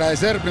es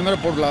agradecer primero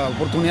por la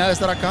oportunidad de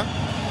estar acá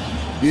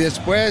y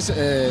después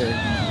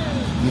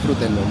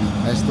disfrútenlo.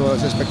 Esto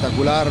es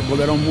espectacular,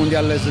 volver a un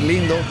mundial es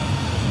lindo.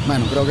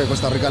 Bueno, creo que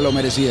Costa Rica lo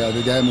merecía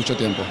desde hace mucho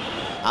tiempo.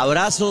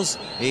 Abrazos,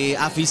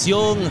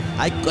 afición,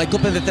 hay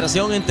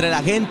compenetración entre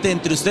la gente,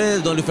 entre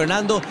ustedes, don Luis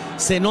Fernando.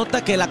 Se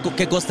nota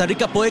que Costa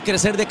Rica puede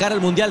crecer de cara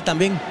al mundial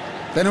también.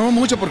 Tenemos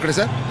mucho por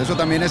crecer, eso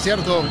también es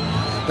cierto.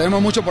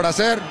 Tenemos mucho por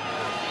hacer,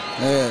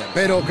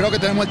 pero creo que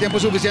tenemos el tiempo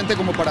suficiente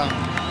como para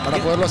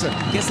poderlo hacer.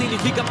 ¿Qué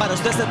significa para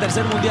usted este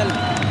tercer mundial?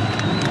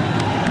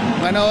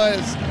 Bueno,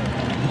 es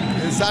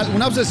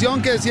una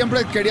obsesión que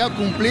siempre quería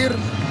cumplir.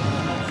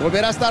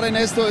 Volver a estar en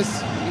esto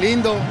es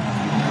lindo.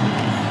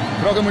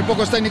 Creo que muy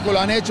pocos técnicos lo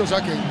han hecho, o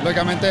sea que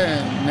lógicamente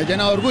me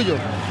llena de orgullo.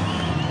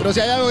 Pero si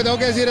hay algo que tengo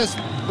que decir es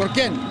 ¿por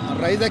quién? ¿A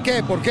raíz de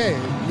qué? ¿Por qué?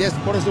 Y es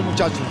por estos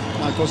muchachos,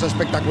 una cosa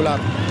espectacular.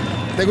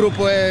 Este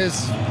grupo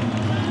es,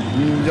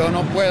 yo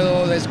no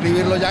puedo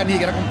describirlo ya ni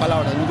siquiera con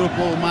palabras, un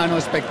grupo humano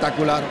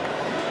espectacular.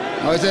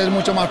 A veces es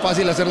mucho más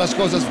fácil hacer las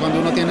cosas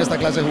cuando uno tiene esta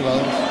clase de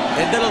jugadores.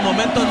 ¿Es de los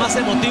momentos más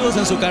emotivos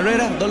en su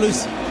carrera, don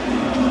Luis?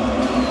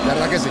 La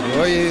verdad que sí,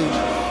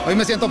 hoy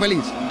me siento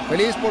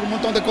feliz por un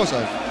montón de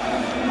cosas.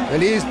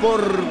 Feliz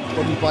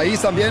por mi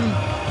país también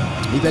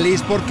y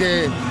feliz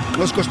porque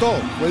nos costó,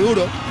 fue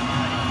duro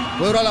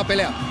la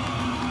pelea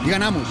y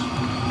ganamos.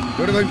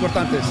 Yo creo que lo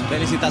importante es.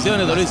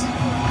 Felicitaciones, don Luis.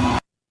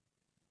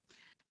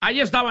 Ahí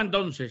estaba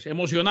entonces,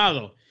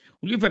 emocionado.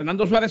 Luis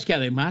Fernando Suárez, que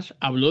además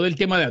habló del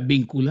tema de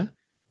Advíncula,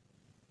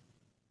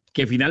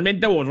 que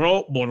finalmente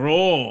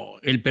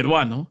borró el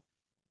peruano,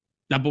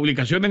 la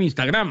publicación en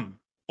Instagram.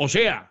 O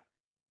sea,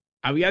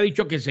 había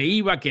dicho que se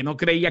iba, que no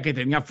creía que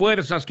tenía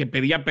fuerzas, que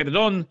pedía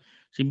perdón,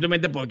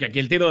 simplemente porque aquí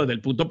el tiro desde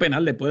el punto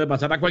penal le puede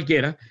pasar a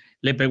cualquiera,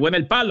 le pegó en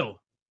el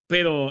palo.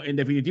 Pero en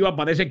definitiva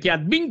parece que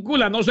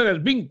Advíncula no se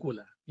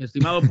desvíncula, mi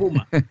estimado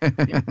Puma.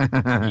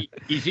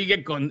 y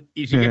sigue con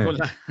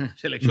la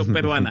selección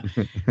peruana.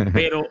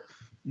 Pero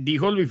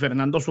dijo Luis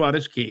Fernando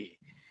Suárez que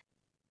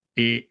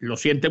lo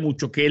siente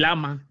mucho, que él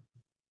ama,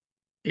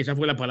 esa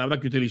fue la palabra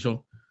que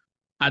utilizó,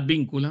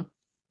 Advíncula,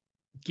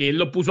 que él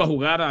lo puso a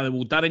jugar, a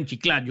debutar en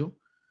Chiclayo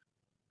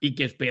y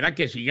que espera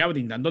que siga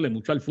brindándole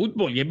mucho al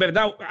fútbol. Y es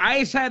verdad, a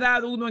esa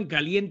edad uno en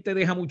caliente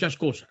deja muchas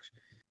cosas.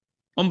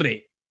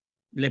 Hombre,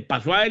 le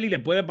pasó a él y le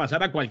puede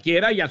pasar a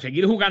cualquiera y a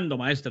seguir jugando,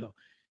 maestro.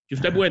 Y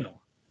usted es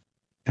bueno.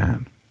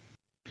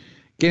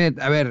 Kenneth,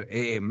 a ver,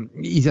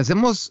 y si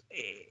hacemos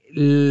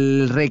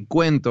el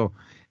recuento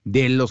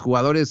de los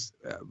jugadores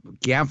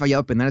que han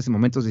fallado penales en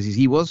momentos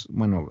decisivos,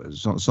 bueno,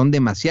 son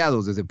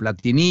demasiados, desde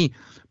Platini,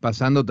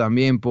 pasando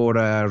también por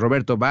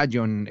Roberto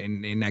Baggio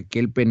en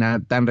aquel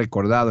penal tan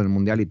recordado en el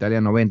Mundial Italia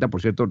 90. Por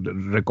cierto,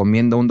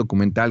 recomiendo un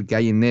documental que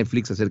hay en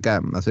Netflix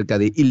acerca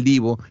de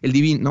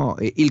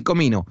Il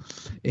Comino,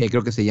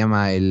 creo que se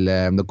llama el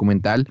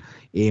documental,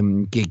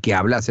 que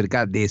habla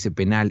acerca de ese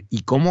penal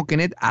y cómo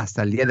Kenneth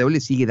hasta el día de hoy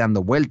le sigue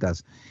dando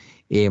vueltas.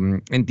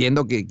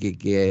 Entiendo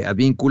que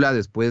Advíncula,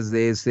 después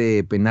de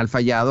ese penal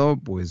fallado,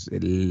 pues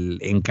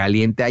en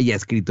caliente haya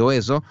escrito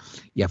eso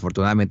y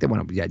afortunadamente,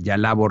 bueno, ya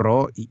la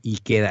borró y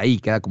queda ahí,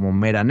 queda como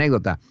mera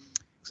anécdota.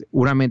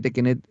 Seguramente,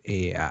 Kenneth,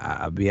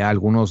 había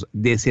algunos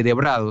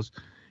descerebrados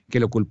que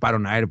lo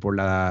culparon a él por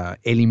la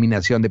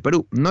eliminación de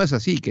Perú. No es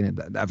así,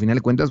 Kenneth. A final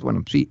de cuentas,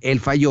 bueno, sí, él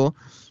falló,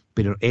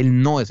 pero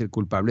él no es el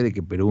culpable de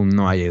que Perú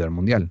no haya ido al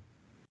Mundial.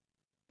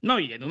 No,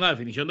 y en una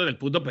definición del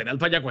punto penal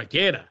falla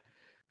cualquiera.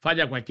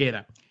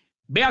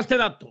 Vea este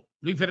dato.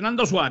 Luis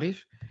Fernando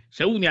Suárez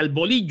se une al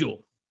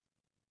Bolillo,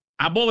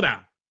 a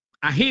Bora,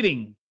 a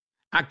Hiren,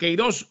 a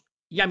Queiroz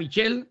y a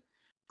Michel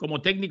como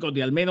técnicos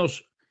de al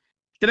menos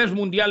 3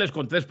 mundiales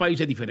con 3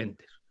 países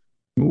diferentes.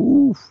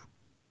 Uf,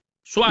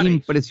 Suárez,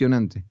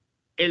 impresionante.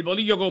 El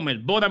Bolillo Gómez,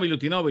 Bora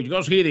Milutinovic,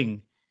 Gus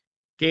Hiddink,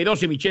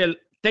 Queiroz y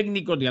Michel,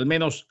 técnicos de al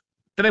menos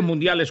 3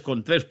 mundiales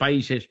con 3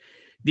 países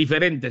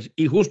diferentes.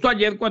 Y justo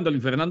ayer, cuando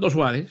Luis Fernando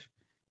Suárez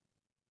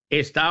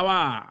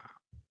estaba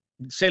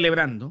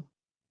celebrando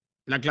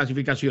la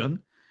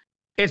clasificación,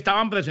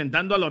 estaban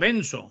presentando a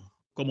Lorenzo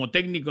como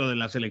técnico de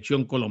la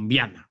selección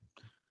colombiana.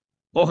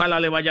 Ojalá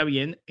le vaya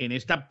bien en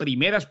esta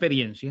primera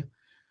experiencia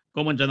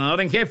como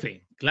entrenador en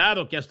jefe.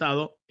 Claro que ha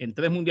estado en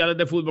 3 mundiales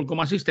de fútbol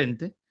como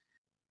asistente.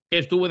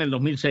 Estuvo en el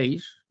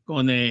 2006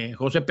 con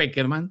José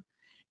Peckerman.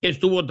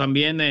 Estuvo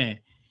también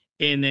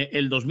en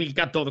el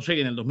 2014 y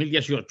en el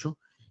 2018.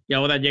 Y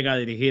ahora llega a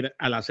dirigir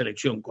a la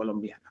selección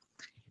colombiana.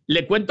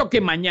 Le cuento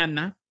que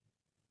mañana,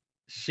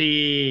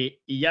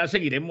 sí, y ya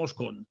seguiremos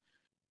con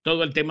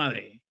todo el tema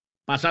de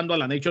pasando a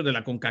la Nations de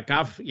la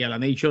CONCACAF y a la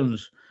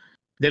Nations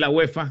de la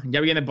UEFA.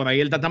 Ya viene por ahí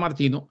el Tata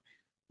Martino.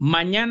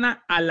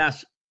 Mañana a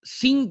las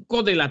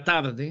 5 de la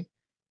tarde,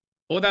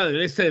 hora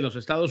del este de los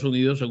Estados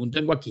Unidos, según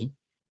tengo aquí,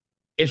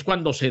 es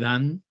cuando se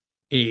dan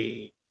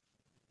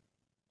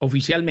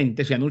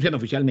oficialmente, se anuncian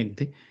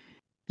oficialmente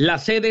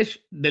las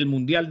sedes del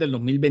Mundial del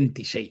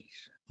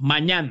 2026.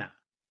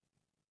 Mañana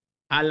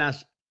a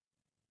las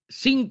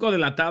 5 de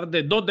la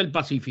tarde, 2 del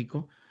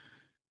Pacífico,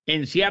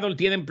 en Seattle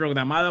tienen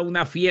programada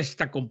una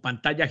fiesta con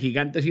pantallas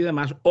gigantes y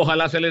demás.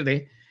 Ojalá se les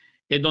dé.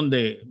 Es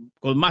donde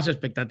con más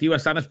expectativa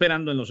están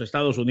esperando en los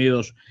Estados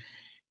Unidos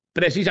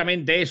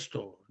precisamente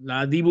esto,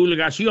 la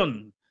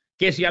divulgación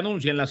que se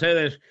anuncia en las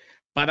sedes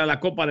para la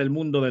Copa del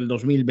Mundo del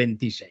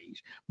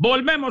 2026.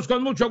 Volvemos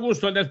con mucho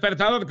gusto el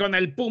Despertador con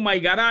el Puma y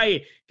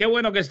Garay. Qué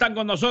bueno que están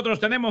con nosotros.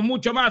 Tenemos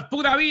mucho más.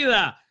 Pura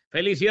vida.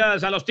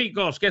 Felicidades a los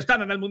ticos que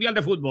están en el Mundial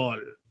de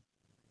Fútbol.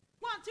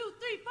 1, 2,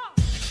 3,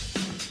 4.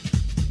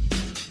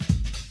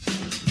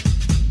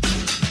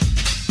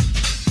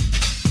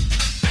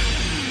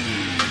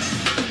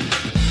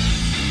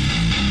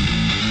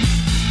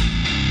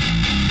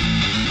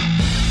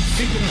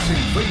 Síguenos en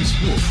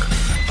Facebook,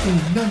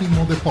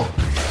 Unánimo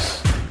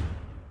Deportes.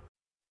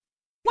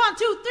 1,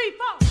 2, 3,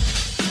 4.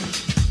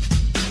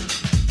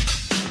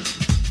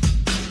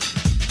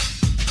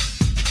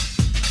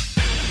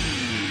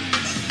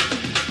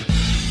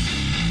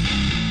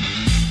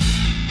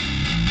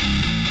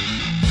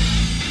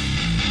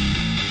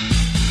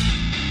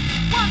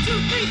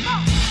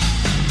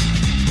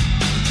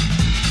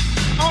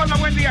 Hola,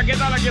 buen día, ¿qué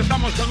tal? Aquí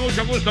estamos con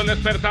mucho gusto, el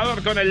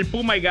Despertador con el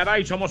Puma y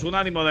Garay. Somos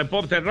Unánimo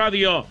Deportes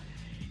Radio.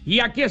 Y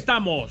aquí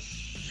estamos,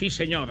 sí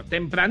señor,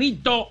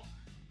 tempranito,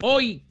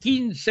 hoy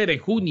 15 de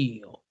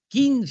junio.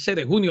 15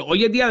 de junio,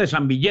 hoy es día de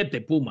San Billete,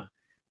 Puma.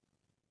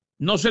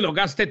 No se lo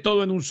gaste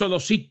todo en un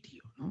solo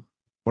sitio, ¿no?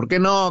 ¿Por qué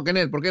no,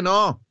 Kenneth? ¿Por qué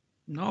no?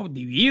 No,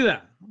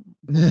 divida.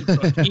 Un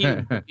poquito aquí,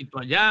 un poquito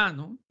allá,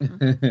 ¿no?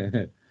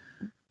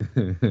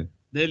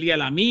 Dele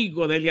al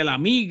amigo, dele a la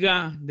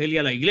amiga, dele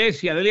a la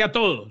iglesia, dele a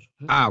todos.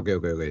 Ah, ok.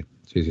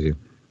 Sí, sí, sí.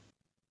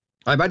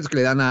 Hay varios que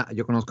le dan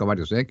yo conozco a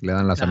varios, que le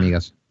dan las Claro.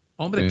 amigas.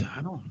 Hombre, Sí.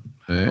 claro.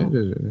 Sí.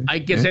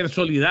 Hay que ser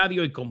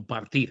solidario y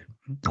compartir.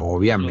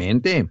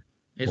 Obviamente.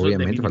 Eso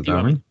Obviamente, faltaba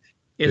a mí.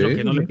 Eso Sí,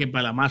 que no sí. le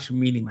quepa la más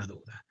mínima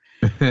duda.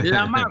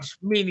 La más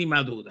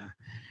mínima duda.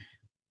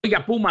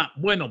 Oiga, Puma,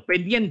 bueno,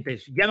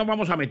 pendientes, ya nos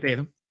vamos a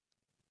meter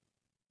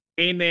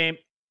en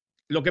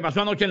lo que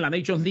pasó anoche en la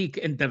Nations League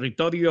en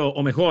territorio,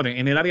 o mejor,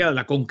 en el área de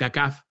la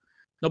CONCACAF.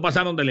 No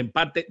pasaron del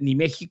empate ni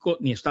México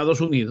ni Estados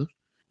Unidos.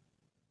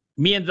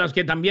 Mientras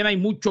que también hay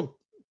mucho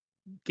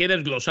que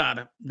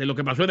desglosar de lo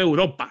que pasó en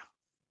Europa.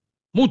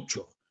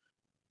 Mucho.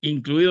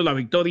 Incluido la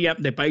victoria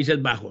de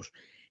Países Bajos.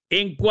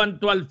 En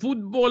cuanto al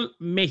fútbol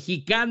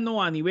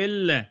mexicano a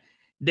nivel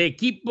de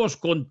equipos,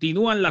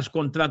 continúan las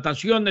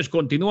contrataciones,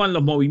 continúan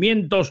los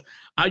movimientos,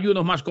 hay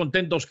unos más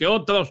contentos que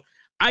otros.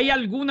 ¿Hay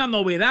alguna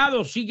novedad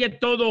o sigue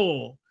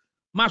todo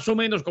más o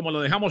menos como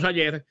lo dejamos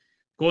ayer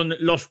con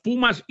los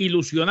Pumas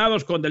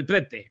ilusionados con Del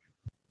Prete?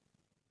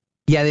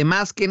 Y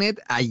además, Kenneth,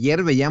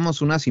 ayer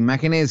veíamos unas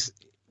imágenes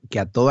que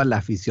a toda la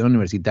afición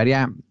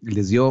universitaria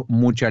les dio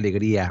mucha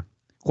alegría.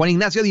 Juan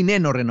Ignacio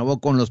Dineno renovó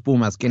con los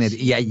Pumas, Kenneth,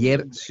 y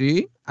ayer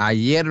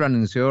lo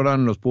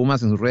anunciaron los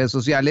Pumas en sus redes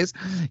sociales,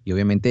 y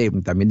obviamente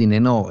también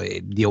Dineno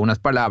dio unas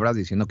palabras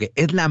diciendo que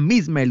es la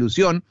misma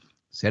ilusión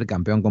ser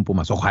campeón con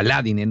Pumas.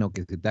 Ojalá, Dineno,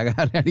 que se te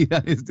haga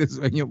realidad este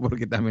sueño,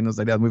 porque también nos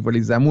harías muy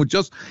felices a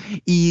muchos.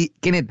 Y,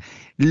 Kenneth,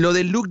 lo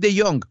de Luke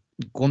de Jong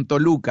con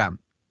Toluca,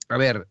 a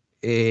ver,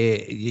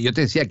 yo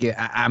te decía que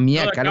a mí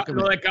acá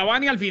lo de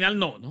Cavani al final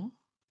no.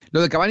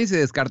 Lo de Cavani se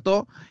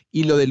descartó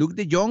y lo de Luke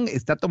de Jong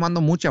está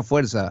tomando mucha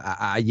fuerza.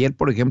 Ayer,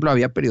 por ejemplo,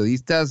 había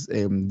periodistas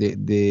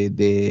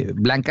de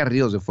Blanca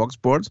Ríos de Fox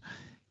Sports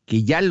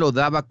que ya lo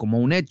daba como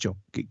un hecho,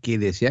 que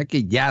decía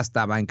que ya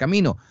estaba en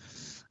camino.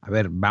 A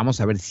ver, vamos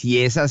a ver si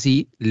es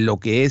así. Lo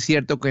que es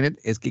cierto, Kenneth,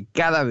 es que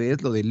cada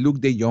vez lo de Luke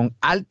de Jong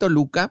al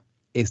Toluca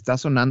está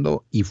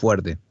sonando y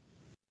fuerte.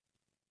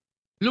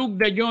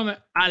 Luke de Jong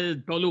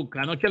al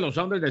Toluca. Anoche los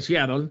Sounders de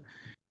Seattle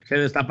se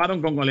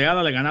destaparon con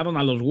goleada, le ganaron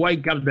a los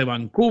Whitecaps de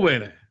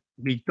Vancouver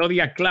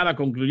victoria clara,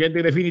 concluyente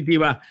y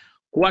definitiva,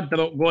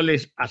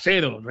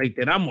 4-0.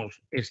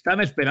 Reiteramos,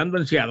 están esperando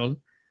en Seattle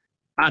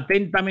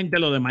atentamente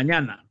lo de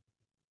mañana.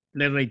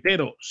 Les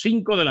reitero,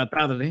 5 de la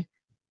tarde,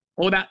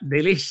 hora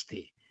del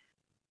este.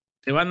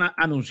 Se van a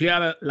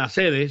anunciar las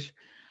sedes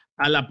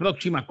a la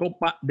próxima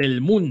Copa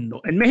del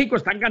Mundo. En México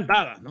están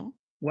cantadas, ¿no?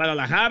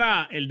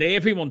 Guadalajara, el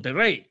DF y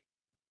Monterrey.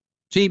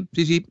 Sí.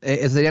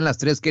 Esas serían las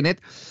tres,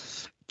 Kenneth.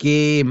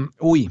 Que,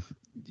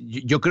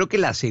 yo creo que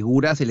la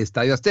aseguras el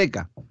Estadio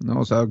Azteca,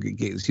 ¿no? O sea,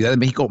 que Ciudad de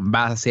México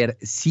va a ser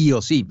sí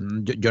o sí.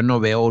 Yo no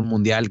veo un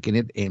mundial,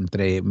 Kenneth,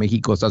 entre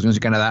México, Estados Unidos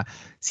y Canadá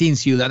sin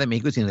Ciudad de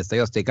México y sin el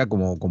Estadio Azteca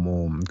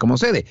como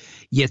sede.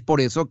 Y es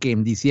por eso que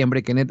en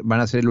diciembre, Kenneth,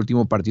 van a ser el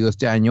último partido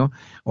este año,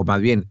 o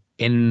más bien,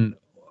 en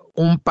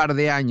un par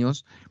de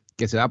años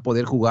que se va a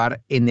poder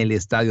jugar en el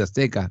Estadio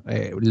Azteca.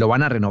 Lo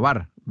van a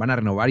renovar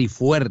y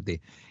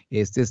fuerte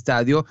este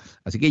estadio,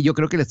 así que yo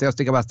creo que el Estadio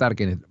Azteca va a estar,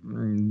 Kenneth.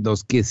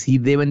 Los que sí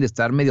deben de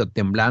estar medio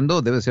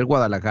temblando debe ser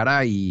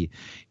Guadalajara y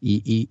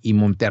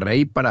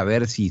Monterrey, para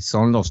ver si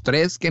son los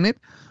tres, Kenneth,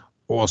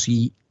 o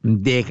si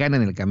dejan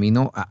en el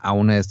camino a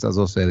una de estas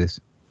dos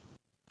sedes.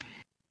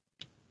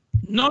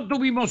 No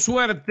tuvimos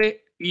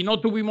suerte y no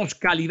tuvimos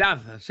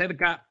calidad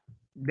cerca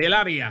del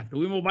área.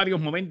 Tuvimos varios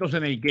momentos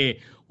en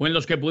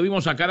los que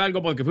pudimos sacar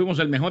algo porque fuimos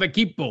el mejor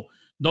equipo.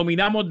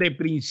 Dominamos de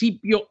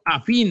principio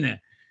a fin.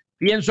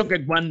 Pienso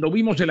que cuando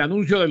vimos el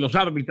anuncio de los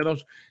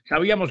árbitros,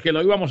 sabíamos que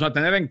lo íbamos a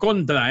tener en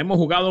contra. Hemos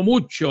jugado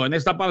mucho en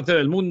esta parte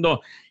del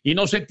mundo y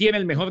no se tiene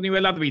el mejor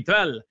nivel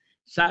arbitral.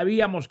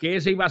 Sabíamos que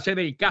ese iba a ser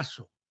el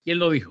caso. ¿Quién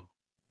lo dijo?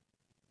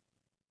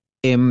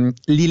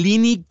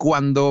 Lilini,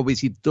 cuando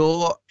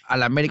visitó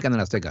al América en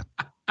el Azteca.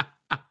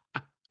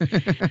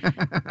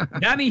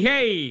 Danny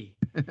Hay,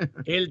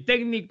 el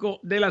técnico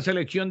de la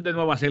selección de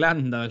Nueva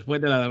Zelanda después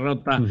de la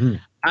derrota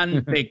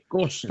ante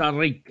Costa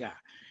Rica.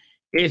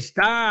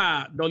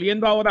 Está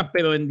doliendo ahora,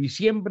 pero en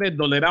diciembre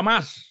dolerá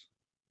más.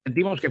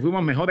 Sentimos que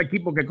fuimos mejor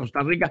equipo que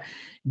Costa Rica.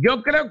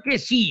 Yo creo que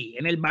sí,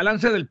 en el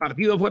balance del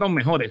partido fueron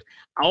mejores.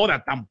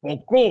 Ahora,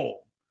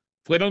 tampoco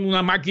fueron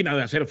una máquina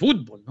de hacer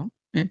fútbol, ¿no?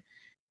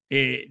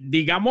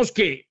 Digamos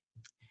que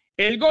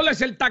el gol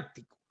es el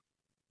táctico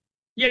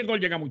y el gol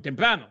llega muy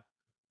temprano.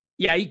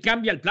 Y ahí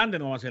cambia el plan de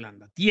Nueva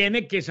Zelanda.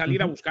 Tiene que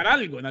salir a buscar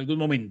algo en algún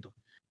momento.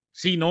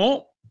 Si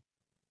no,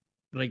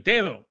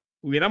 reitero,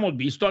 hubiéramos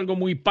visto algo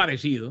muy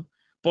parecido,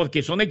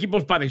 porque son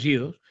equipos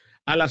parecidos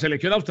a la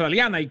selección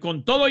australiana. Y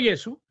con todo y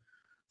eso,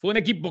 fue un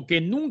equipo que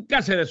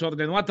nunca se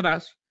desordenó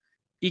atrás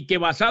y que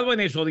basado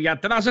en eso, de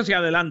atrás hacia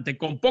adelante,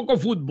 con poco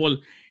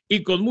fútbol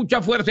y con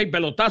mucha fuerza y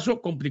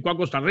pelotazo, complicó a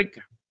Costa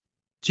Rica.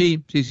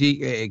 Sí,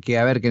 que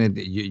a ver, Kenneth,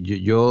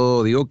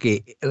 yo digo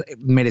que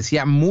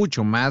merecía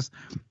mucho más.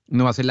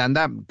 Nueva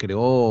Zelanda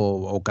creó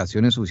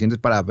ocasiones suficientes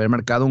para haber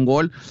marcado un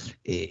gol.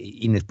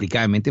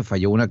 Inexplicablemente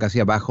falló una casi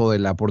abajo de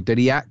la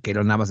portería.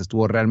 Keylor Navas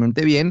estuvo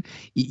realmente bien.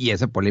 Y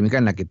esa polémica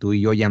en la que tú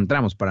y yo ya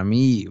entramos. Para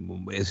mí,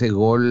 ese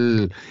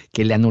gol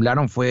que le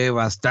anularon fue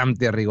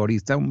bastante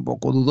rigorista, un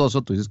poco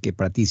dudoso. Tú dices que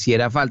para ti sí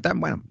era falta.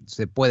 Bueno,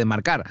 se puede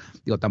marcar.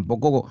 Digo,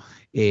 tampoco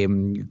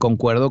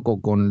concuerdo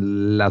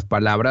con las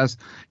palabras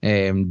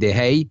de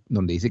Hay,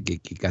 donde dice que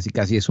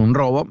casi es un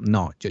robo.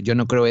 No, yo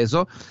no creo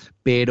eso.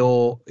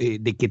 Pero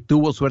de que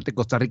tuvo suerte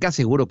Costa Rica,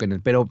 seguro que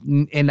pero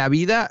en la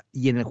vida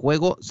y en el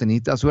juego se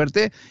necesita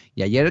suerte,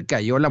 y ayer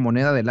cayó la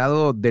moneda del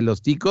lado de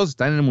los ticos,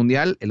 están en el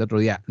Mundial, el otro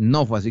día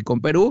no fue así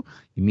con Perú,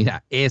 y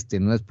mira,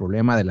 no es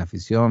problema de la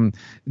afición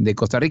de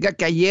Costa Rica,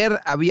 que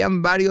ayer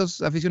habían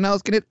varios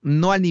aficionados, que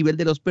no al nivel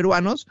de los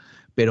peruanos,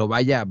 pero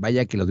vaya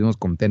que los vimos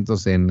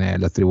contentos en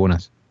las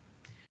tribunas.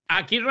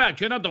 Aquí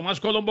reacciona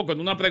Tomás Colombo con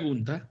una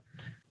pregunta.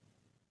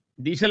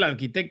 Dice el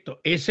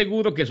arquitecto, ¿es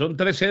seguro que son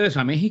 3 sedes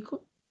a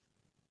México?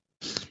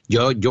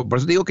 Yo por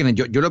eso digo que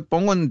yo lo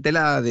pongo en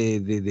tela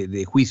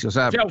de juicio. O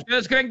sea,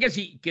 ¿ustedes creen que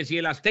si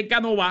el Azteca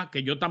no va,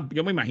 que yo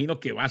me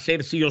imagino que va a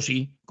ser sí o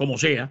sí, como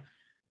sea,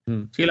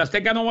 si el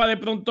Azteca no va, de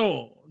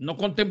pronto no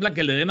contemplan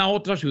que le den a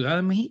otra ciudad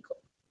de México?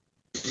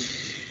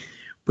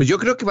 Pues yo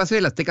creo que va a ser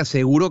el Azteca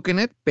seguro,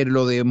 Kenneth, pero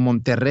lo de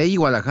Monterrey y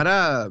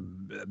Guadalajara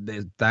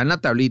está en la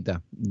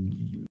tablita.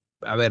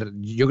 A ver,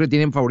 yo creo que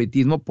tienen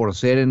favoritismo por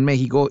ser en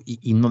México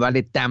y no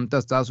darle tanto a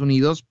Estados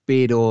Unidos,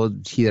 pero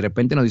si de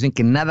repente nos dicen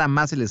que nada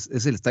más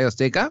es el Estadio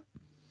Azteca,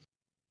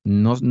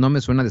 no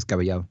me suena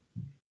descabellado.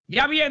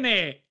 Ya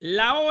viene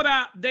la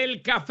hora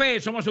del café.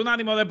 Somos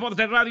Unánimo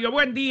Deportes Radio.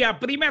 Buen día,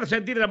 primer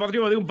sentir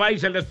deportivo de un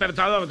país, el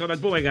Despertador con el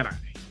Puma y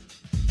Garage.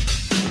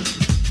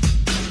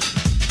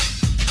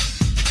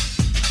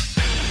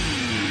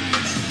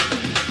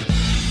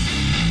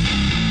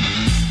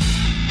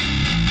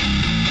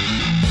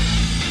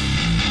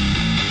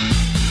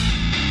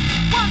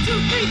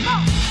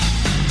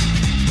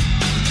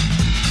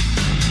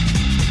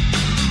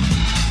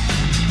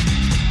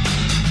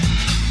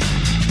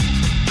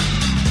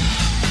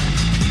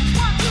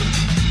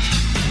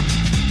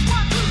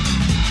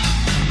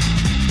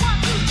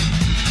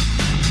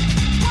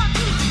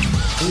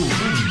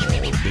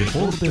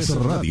 Deportes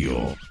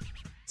Radio.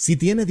 Si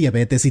tiene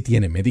diabetes y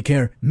tiene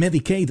Medicare,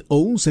 Medicaid o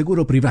un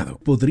seguro privado,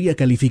 podría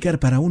calificar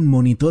para un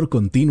monitor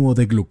continuo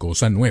de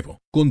glucosa nuevo.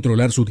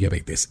 Controlar su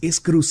diabetes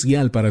es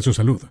crucial para su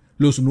salud.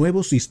 Los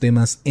nuevos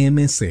sistemas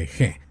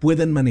MCG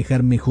pueden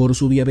manejar mejor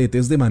su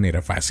diabetes de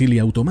manera fácil y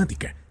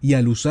automática, y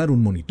al usar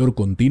un monitor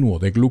continuo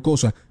de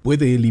glucosa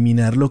puede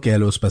eliminar lo que a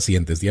los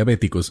pacientes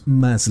diabéticos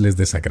más les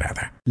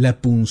desagrada: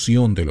 la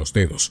punción de los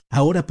dedos.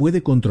 Ahora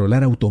puede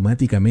controlar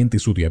automáticamente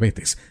su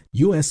diabetes.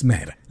 US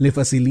Med le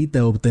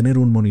facilita obtener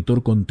un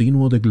monitor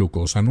continuo de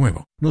glucosa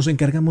nuevo. Nos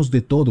encargamos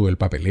de todo el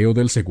papeleo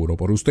del seguro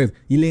por usted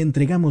y le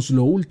entregamos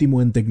lo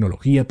último en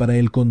tecnología para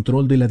el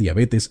control de la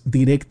diabetes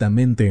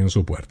directamente en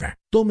su puerta.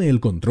 Tome el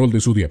control de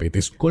su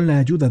diabetes con la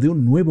ayuda de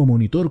un nuevo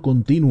monitor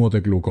continuo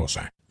de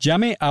glucosa.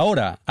 Llame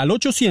ahora al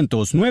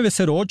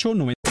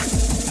 800-908-90.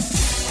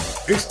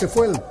 Este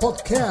fue el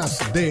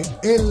podcast de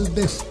El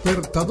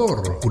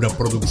Despertador, una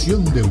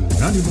producción de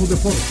Unánimo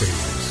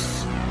Deportes.